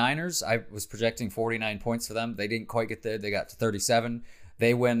 49ers, I was projecting 49 points for them. They didn't quite get there. They got to 37.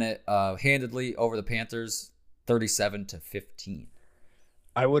 They win it handedly over the Panthers, 37-15.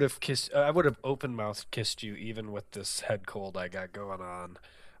 I would have open mouth kissed you even with this head cold I got going on.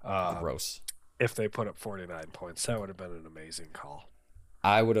 Gross. If they put up 49 points, that would have been an amazing call.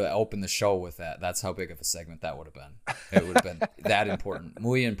 I would have opened the show with that. That's how big of a segment that would have been. It would have been that important.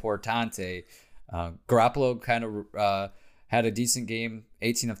 Muy importante. Garoppolo kind of had a decent game,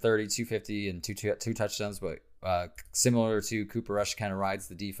 18 of 30, 250, and two touchdowns, but similar to Cooper Rush, kind of rides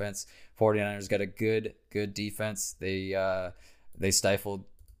the defense. 49ers got a good defense. They stifled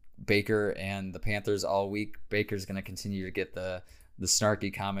Baker and the Panthers all week. Baker's going to continue to get the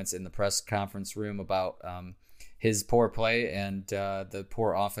snarky comments in the press conference room about his poor play and the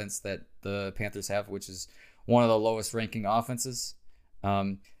poor offense that the Panthers have, which is one of the lowest ranking offenses.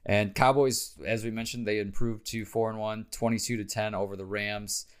 And Cowboys, as we mentioned, they improved to 4-1, 22-10 over the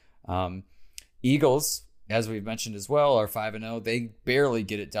Rams. Eagles, as we've mentioned as well, are 5-0. They barely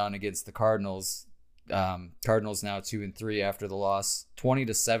get it done against the Cardinals. Cardinals now 2-3 after the loss,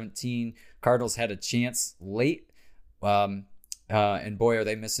 20-17. Cardinals had a chance late, and boy, are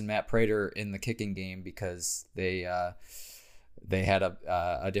they missing Matt Prater in the kicking game, because they had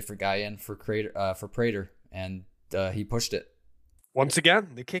a different guy in for Prater, and he pushed it. Once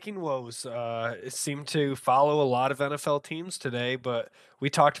again, the kicking woes seem to follow a lot of NFL teams today, but we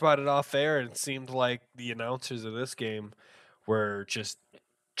talked about it off air, and it seemed like the announcers of this game were just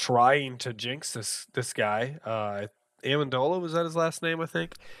trying to jinx this guy. Amendola, was that his last name, I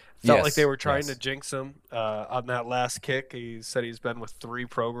think? Felt like they were trying to jinx him on that last kick. He said he's been with 3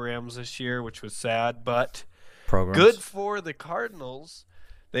 programs this year, which was sad, but good for the Cardinals.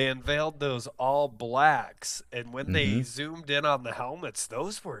 They unveiled those all blacks, and when they zoomed in on the helmets,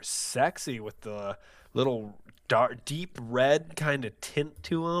 those were sexy with the little dark, deep red kind of tint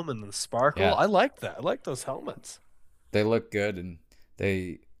to them and the sparkle. Yeah. I like that. I like those helmets. They look good, and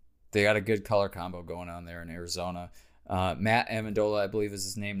they got a good color combo going on there in Arizona. Matt Amendola, I believe is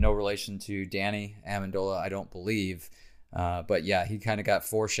his name. No relation to Danny Amendola, I don't believe. But yeah, he kind of got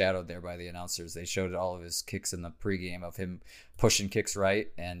foreshadowed there by the announcers. They showed all of his kicks in the pregame of him pushing kicks right,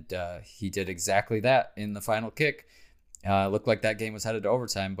 and he did exactly that in the final kick. Looked like that game was headed to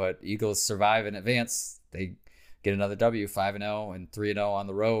overtime, but Eagles survive and advance. They get another W, 5-0 and 3-0 on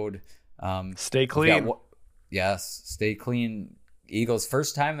the road. Stay clean. Yes, stay clean. Eagles,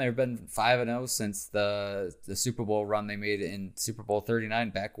 first time they've been 5-0 since the Super Bowl run they made in Super Bowl 39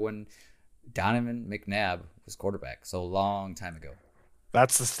 back when Donovan McNabb was quarterback. So a long time ago.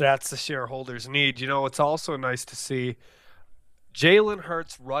 That's the stats the shareholders need. You know, it's also nice to see Jalen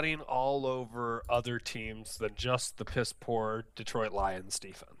Hurts running all over other teams than just the piss poor Detroit Lions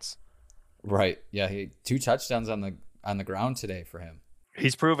defense. Right. Yeah, he 2 touchdowns on the ground today for him.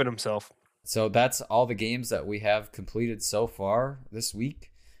 He's proven himself. So that's all the games that we have completed so far this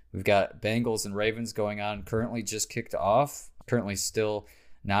week. We've got Bengals and Ravens going on, currently just kicked off, currently still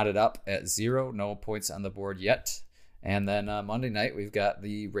knotted up at 0, no points on the board yet. And then Monday night, we've got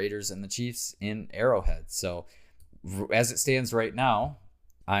the Raiders and the Chiefs in Arrowhead. So as it stands right now,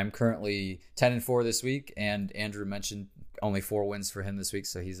 I'm currently 10-4 this week, and Andrew mentioned only 4 wins for him this week,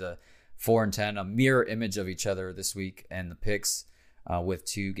 so he's a 4-10, a mirror image of each other this week, and the picks with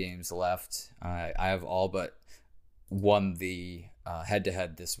 2 games left. I have all but won the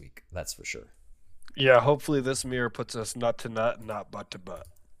head-to-head this week, that's for sure. Yeah, hopefully this mirror puts us nut to nut and not butt to butt.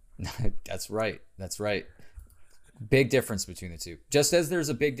 That's right. Big difference between the two. Just as there's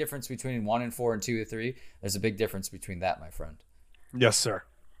a big difference between 1-4 and 2-3, there's a big difference between that, my friend. Yes, sir.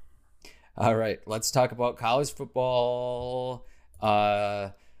 All right, let's talk about college football.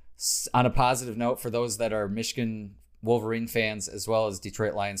 On a positive note, for those that are Michigan Wolverine fans as well as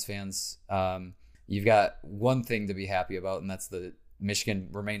Detroit Lions fans, you've got one thing to be happy about, and that's the Michigan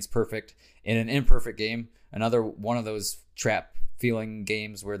remains perfect in an imperfect game. Another one of those trap feeling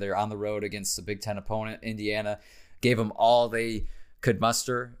games where they're on the road against a Big Ten opponent. Indiana gave them all they could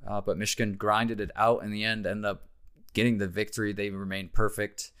muster, but Michigan grinded it out in the end, ended up getting the victory. They remained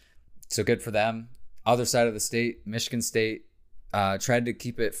perfect. So good for them. Other side of the state, Michigan State tried to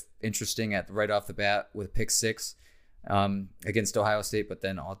keep it interesting right off the bat with pick 6 against Ohio State, but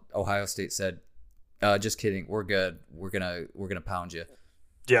then Ohio State said, "Just kidding, we're good. We're gonna pound you."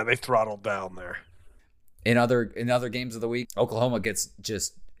 Yeah, they throttled down there. In other games of the week, Oklahoma gets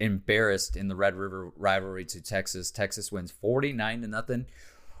just embarrassed in the Red River rivalry to Texas. Texas wins 49-0.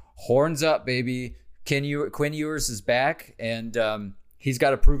 Horns up, baby. Quinn Ewers is back, and he's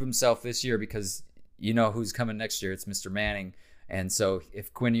got to prove himself this year because you know who's coming next year. It's Mr. Manning. And so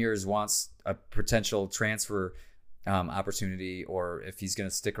if Quinn Ewers wants a potential transfer opportunity, or if he's going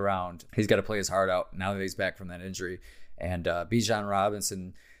to stick around, he's got to play his heart out now that he's back from that injury. And Bijan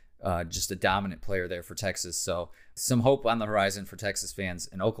Robinson, just a dominant player there for Texas. So some hope on the horizon for Texas fans.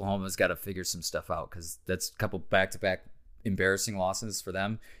 And Oklahoma's got to figure some stuff out because that's a couple back-to-back embarrassing losses for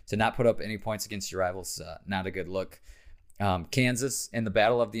them. To not put up any points against your rivals, not a good look. Kansas in the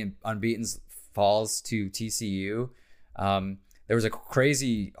battle of the unbeatens falls to TCU. There was a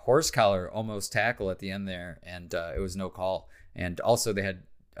crazy horse collar almost tackle at the end there, and it was no call. And also they had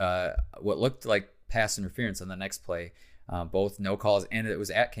what looked like pass interference on the next play, both no calls, and it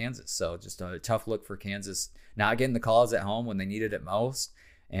was at Kansas. So just a tough look for Kansas, not getting the calls at home when they needed it most.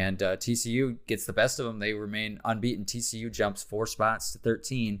 And TCU gets the best of them. They remain unbeaten. TCU jumps 4 spots to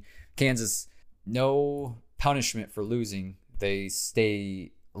 13. Kansas, no punishment for losing. They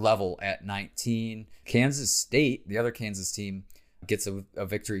stay level at 19. Kansas State, the other Kansas team, gets a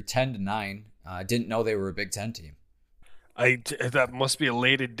victory 10-9. I didn't know they were a Big Ten team. That must be a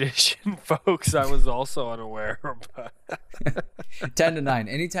late edition, folks. I was also unaware. 10-9.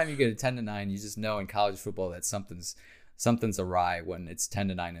 Anytime you get a 10-9, you just know in college football that something's awry when it's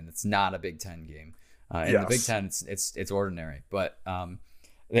 10-9 and it's not a Big Ten game. In the Big Ten, it's ordinary. But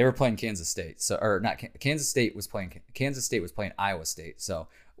they were playing Kansas State, Kansas State was playing Iowa State. So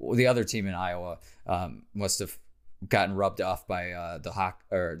the other team in Iowa must have gotten rubbed off by the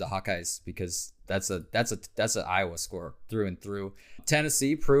Hawkeyes, because that's an Iowa score through and through.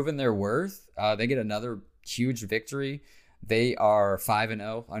 Tennessee proven their worth. They get another huge victory. They are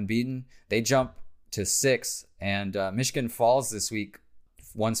 5-0, unbeaten. They jump to 6, and Michigan falls this week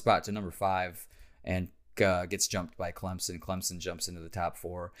 1 spot to number 5 and gets jumped by Clemson. Clemson jumps into the top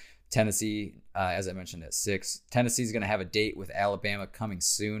 4. Tennessee, as I mentioned, at 6. Tennessee's going to have a date with Alabama coming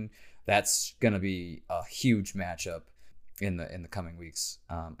soon. That's going to be a huge matchup in the coming weeks.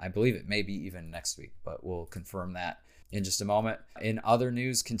 I believe it may be even next week, but we'll confirm that in just a moment. In other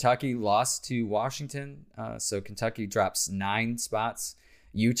news, Kentucky lost to Washington, so Kentucky drops 9 spots.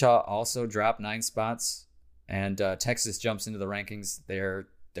 Utah also dropped 9 spots, and Texas jumps into the rankings. They're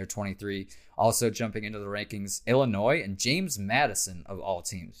 23, also jumping into the rankings. Illinois and James Madison, of all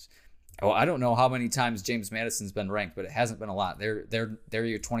teams. Oh, I don't know how many times James Madison's been ranked, but it hasn't been a lot. They're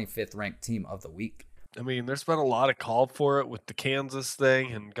your 25th ranked team of the week. I mean, there's been a lot of call for it with the Kansas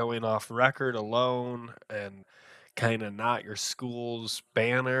thing and going off record alone and kind of not your school's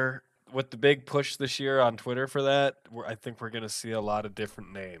banner. With the big push this year on Twitter for that, I think we're going to see a lot of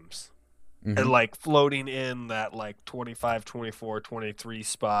different names. Mm-hmm. And like floating in that like 25, 24, 23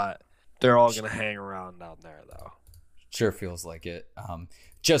 spot. They're all going to hang around down there, though. Sure feels like it.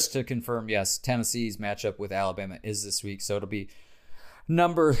 Just to confirm, yes, Tennessee's matchup with Alabama is this week. So it'll be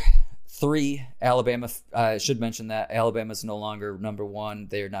number 3, Alabama. I should mention that Alabama's no longer number 1.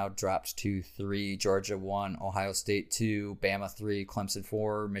 They are now dropped to 3. Georgia 1, Ohio State 2, Bama 3, Clemson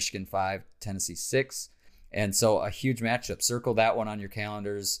 4, Michigan 5, Tennessee 6. And so a huge matchup. Circle that one on your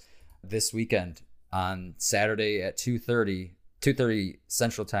calendars this weekend on Saturday at 2:30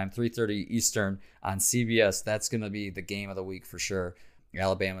 Central Time, 3:30 Eastern on CBS. That's going to be the game of the week for sure.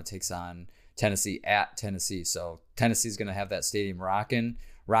 Alabama takes on Tennessee at Tennessee. So Tennessee's going to have that stadium rocking.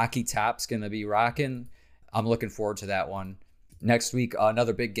 Rocky Top's going to be rocking. I'm looking forward to that one. Next week,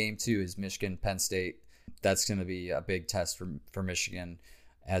 another big game too is Michigan, Penn State. That's going to be a big test for Michigan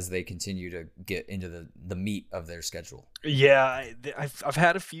as they continue to get into the meat of their schedule. Yeah, I've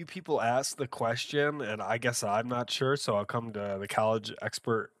had a few people ask the question, and I guess I'm not sure, so I'll come to the college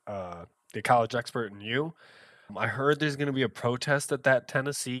expert in you. I heard there's going to be a protest at that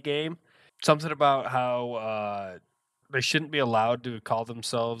Tennessee game. Something about how they shouldn't be allowed to call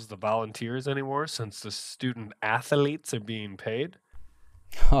themselves the Volunteers anymore since the student athletes are being paid.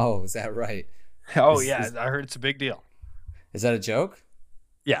 Oh, is that right? Oh, yeah, I heard it's a big deal. Is that a joke?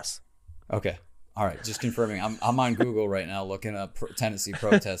 Yes. Okay. All right. Just confirming. I'm on Google right now looking up Tennessee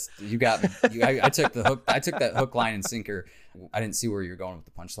protest. You got me. I took the hook. I took that hook, line, and sinker. I didn't see where you're going with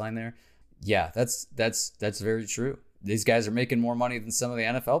the punchline there. Yeah, that's very true. These guys are making more money than some of the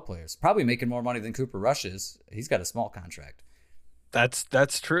NFL players. Probably making more money than Cooper Rush is. He's got a small contract.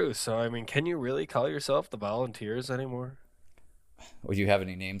 That's true. So I mean, can you really call yourself the Volunteers anymore? Would you have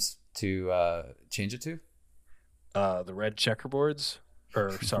any names to change it to? The red checkerboards.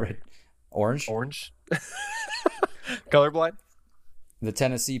 Or sorry, orange. Colorblind. The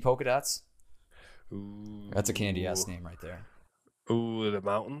Tennessee polka dots. Ooh, that's a candy ass name right there. Ooh, the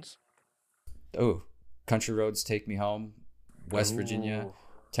mountains. Ooh, country roads take me home. West Virginia,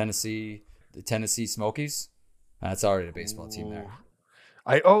 Tennessee, the Tennessee Smokies. That's already a baseball team there.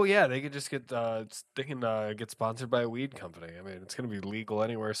 They could just get get sponsored by a weed company. I mean, it's gonna be legal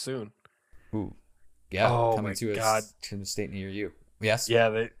anywhere soon. Ooh, yeah, coming to a state near you. Yes. Yeah,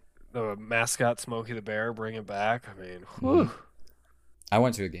 the mascot Smokey the Bear, bring it back. I mean, whew. I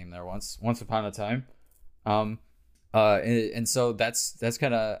went to a game there once upon a time. And so that's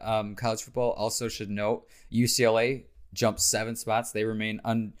kind of college football. Also should note UCLA jumped 7 spots. They remain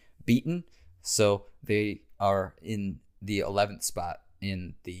unbeaten, so they are in the 11th spot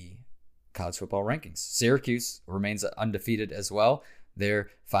in the college football rankings. Syracuse remains undefeated as well. They're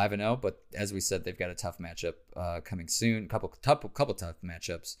 5-0, but as we said, they've got a tough matchup coming soon. Couple tough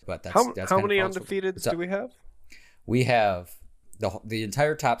matchups, but that's how many undefeateds do we have? We have the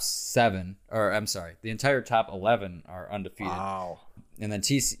entire top 7, or I'm sorry, the entire top 11 are undefeated. Wow. And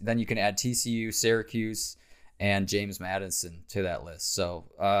then you can add TCU, Syracuse, and James Madison to that list. So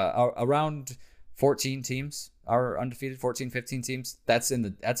around 14 teams are undefeated, 14, 15 teams. That's in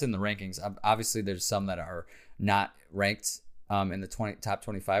the rankings. Obviously, there's some that are not ranked in the top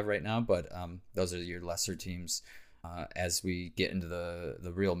 25 right now, but those are your lesser teams. As we get into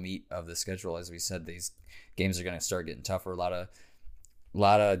the real meat of the schedule, as we said, these games are going to start getting tougher. A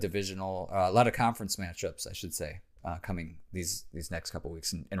lot of divisional, a lot of conference matchups, I should say, coming these next couple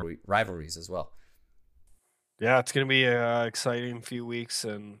weeks, and rivalries as well. Yeah, it's going to be an exciting few weeks,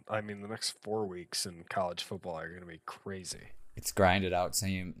 and I mean the next 4 weeks in college football are going to be crazy. It's grinded out.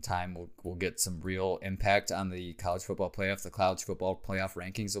 Same time, we'll get some real impact on the college football playoff. The college football playoff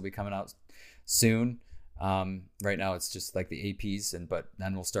rankings will be coming out soon. Right now, it's just like the APs, but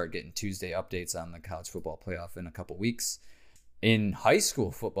then we'll start getting Tuesday updates on the college football playoff in a couple weeks. In high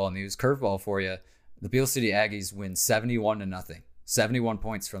school football news, curveball for you: the Beale City Aggies win 71-0. 71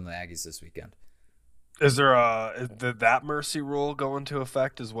 points from the Aggies this weekend. Did that mercy rule go into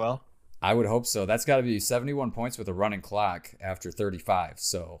effect as well? I would hope so. That's got to be 71 points with a running clock after 35.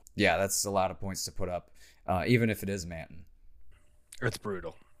 So, yeah, that's a lot of points to put up, even if it is Manton. It's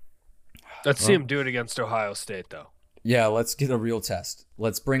brutal. Let's see him do it against Ohio State, though. Yeah, let's get a real test.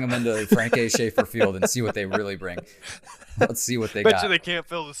 Let's bring them into Frank A. Schaefer Field and see what they really bring. Let's see what they got. Bet you they can't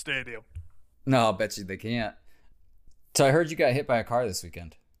fill the stadium. No, I'll bet you they can't. So I heard you got hit by a car this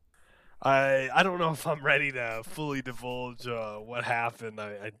weekend. I don't know if I'm ready to fully divulge what happened.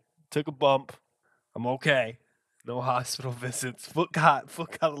 I took a bump. I'm okay. No hospital visits. Foot got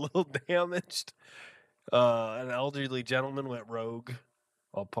a little damaged. An elderly gentleman went rogue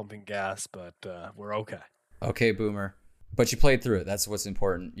while pumping gas, but we're okay. Okay, Boomer. But you played through it. That's what's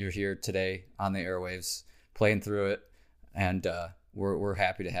important. You're here today on the airwaves, playing through it, and we're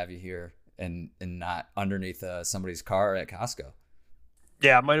happy to have you here and not underneath somebody's car at Costco.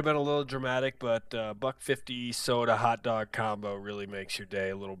 Yeah, it might have been a little dramatic, but $1.50 soda hot dog combo really makes your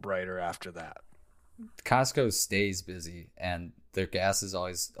day a little brighter after that. Costco stays busy, and their gas is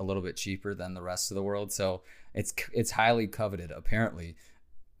always a little bit cheaper than the rest of the world. So it's highly coveted, apparently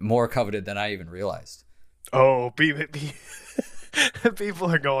more coveted than I even realized. Oh, people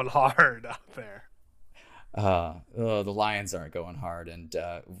are going hard out there. The Lions aren't going hard. And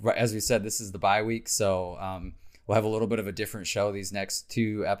as we said, this is the bye week. So we'll have a little bit of a different show these next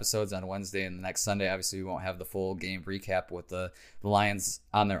 2 episodes on Wednesday and the next Sunday. Obviously, we won't have the full game recap with the Lions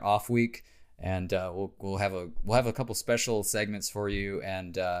on their off week. And we'll have a couple special segments for you,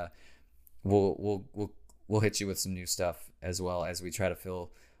 and we'll hit you with some new stuff as well as we try to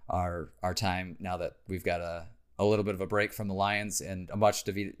fill our time now that we've got a little bit of a break from the Lions and a much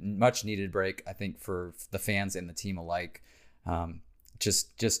needed break, I think, for the fans and the team alike.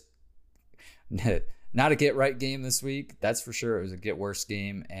 Just not a get right game this week, that's for sure. It was a get worse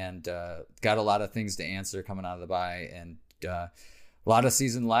game, and got a lot of things to answer coming out of the bye, and a lot of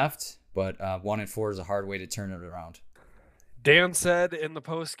season left. But 1-4 is a hard way to turn it around. Dan said in the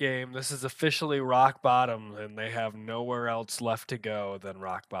post game, this is officially rock bottom, and they have nowhere else left to go than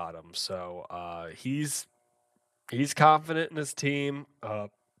rock bottom. So he's confident in his team.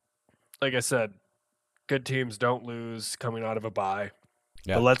 Like I said, good teams don't lose coming out of a bye.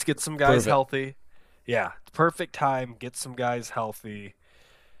 Yeah. But let's get some guys healthy. Yeah, perfect time. Get some guys healthy.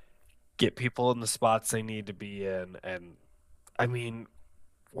 Get people in the spots they need to be in. And I mean,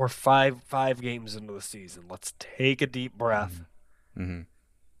 we're five games into the season. Let's take a deep breath.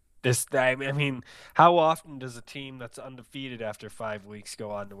 Mm-hmm. I mean, how often does a team that's undefeated after 5 weeks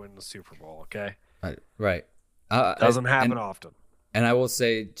go on to win the Super Bowl? Okay, right. Doesn't happen often. And I will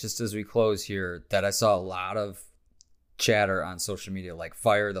say, just as we close here, that I saw a lot of chatter on social media, like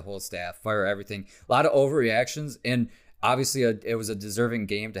fire the whole staff, fire everything. A lot of overreactions, and obviously it was a deserving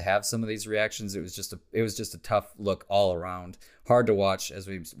game to have some of these reactions. It was just a tough look all around. Hard to watch, as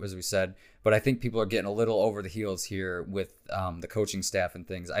we said, but I think people are getting a little over the heels here with the coaching staff and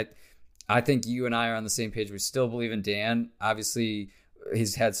things. I think you and I are on the same page. We still believe in Dan. Obviously,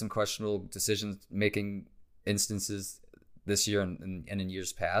 he's had some questionable decisions making instances this year and in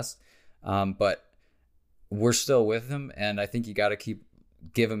years past, but we're still with him, and I think you got to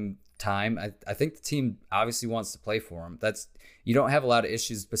give him time. I think the team obviously wants to play for him. You don't have a lot of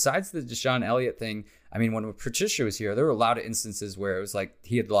issues besides the Deshaun Elliott thing. I mean, when Patricia was here, there were a lot of instances where it was like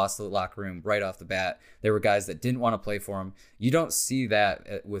he had lost the locker room right off the bat. There were guys that didn't want to play for him. You don't see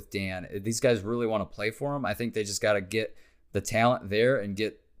that with Dan. These guys really want to play for him. I think they just got to get the talent there and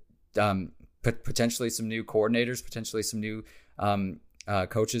get potentially some new coordinators, potentially some new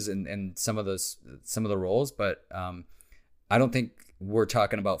coaches and some of the roles. But I don't think we're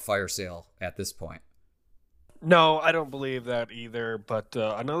talking about fire sale at this point. No, I don't believe that either. But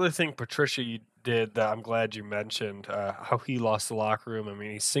another thing Patricia did that I'm glad you mentioned, how he lost the locker room. I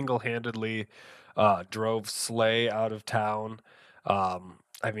mean, he single-handedly drove Slay out of town.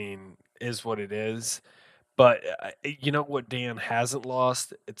 I mean, is what it is. But you know what Dan hasn't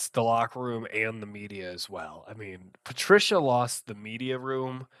lost? It's the locker room and the media as well. I mean, Patricia lost the media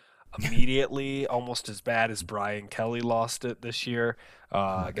room immediately, almost as bad as Brian Kelly lost it this year.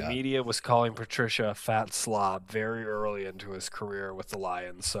 The media was calling Patricia a fat slob very early into his career with the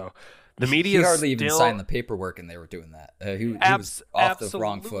Lions. So the media he hardly even signed the paperwork, and they were doing that. He was off the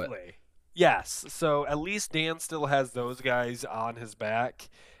wrong foot. Yes. So at least Dan still has those guys on his back,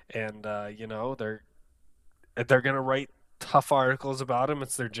 and they're going to write tough articles about him.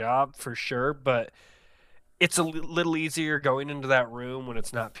 It's their job for sure, but it's a little easier going into that room when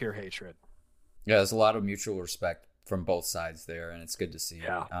it's not pure hatred. Yeah, there's a lot of mutual respect from both sides there, and it's good to see.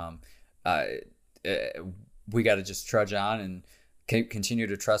 Yeah. We got to just trudge on and continue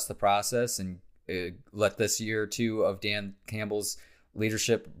to trust the process and let this year or two of Dan Campbell's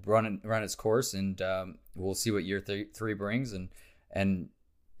leadership run its course, and we'll see what year 3 brings. And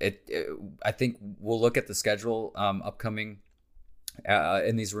I think we'll look at the schedule upcoming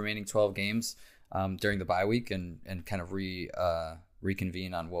in these remaining 12 games during the bye week and kind of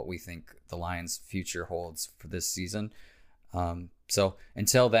reconvene on what we think the Lions' future holds for this season. So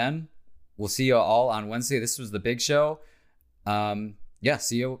until then, we'll see you all on Wednesday. This was the big show.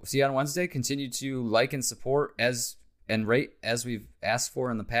 See you on Wednesday. Continue to like and support and rate as we've asked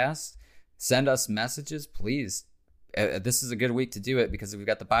for in the past. Send us messages, please. This is a good week to do it because we've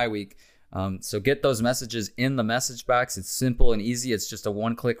got the bye week. So get those messages in the message box. It's simple and easy. It's just a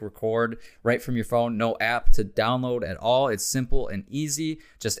one-click record right from your phone. No app to download at all. It's simple and easy.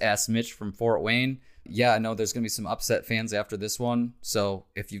 Just ask Mitch from Fort Wayne. Yeah, I know there's going to be some upset fans after this one. So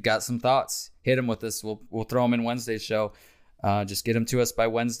if you've got some thoughts, hit them with us. We'll throw them in Wednesday's show. Just get them to us by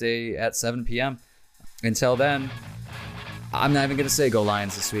Wednesday at 7 p.m. Until then, I'm not even going to say go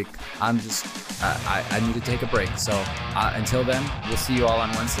Lions this week. I need to take a break. So until then, we'll see you all on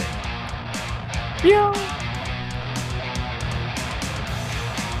Wednesday. Yeah.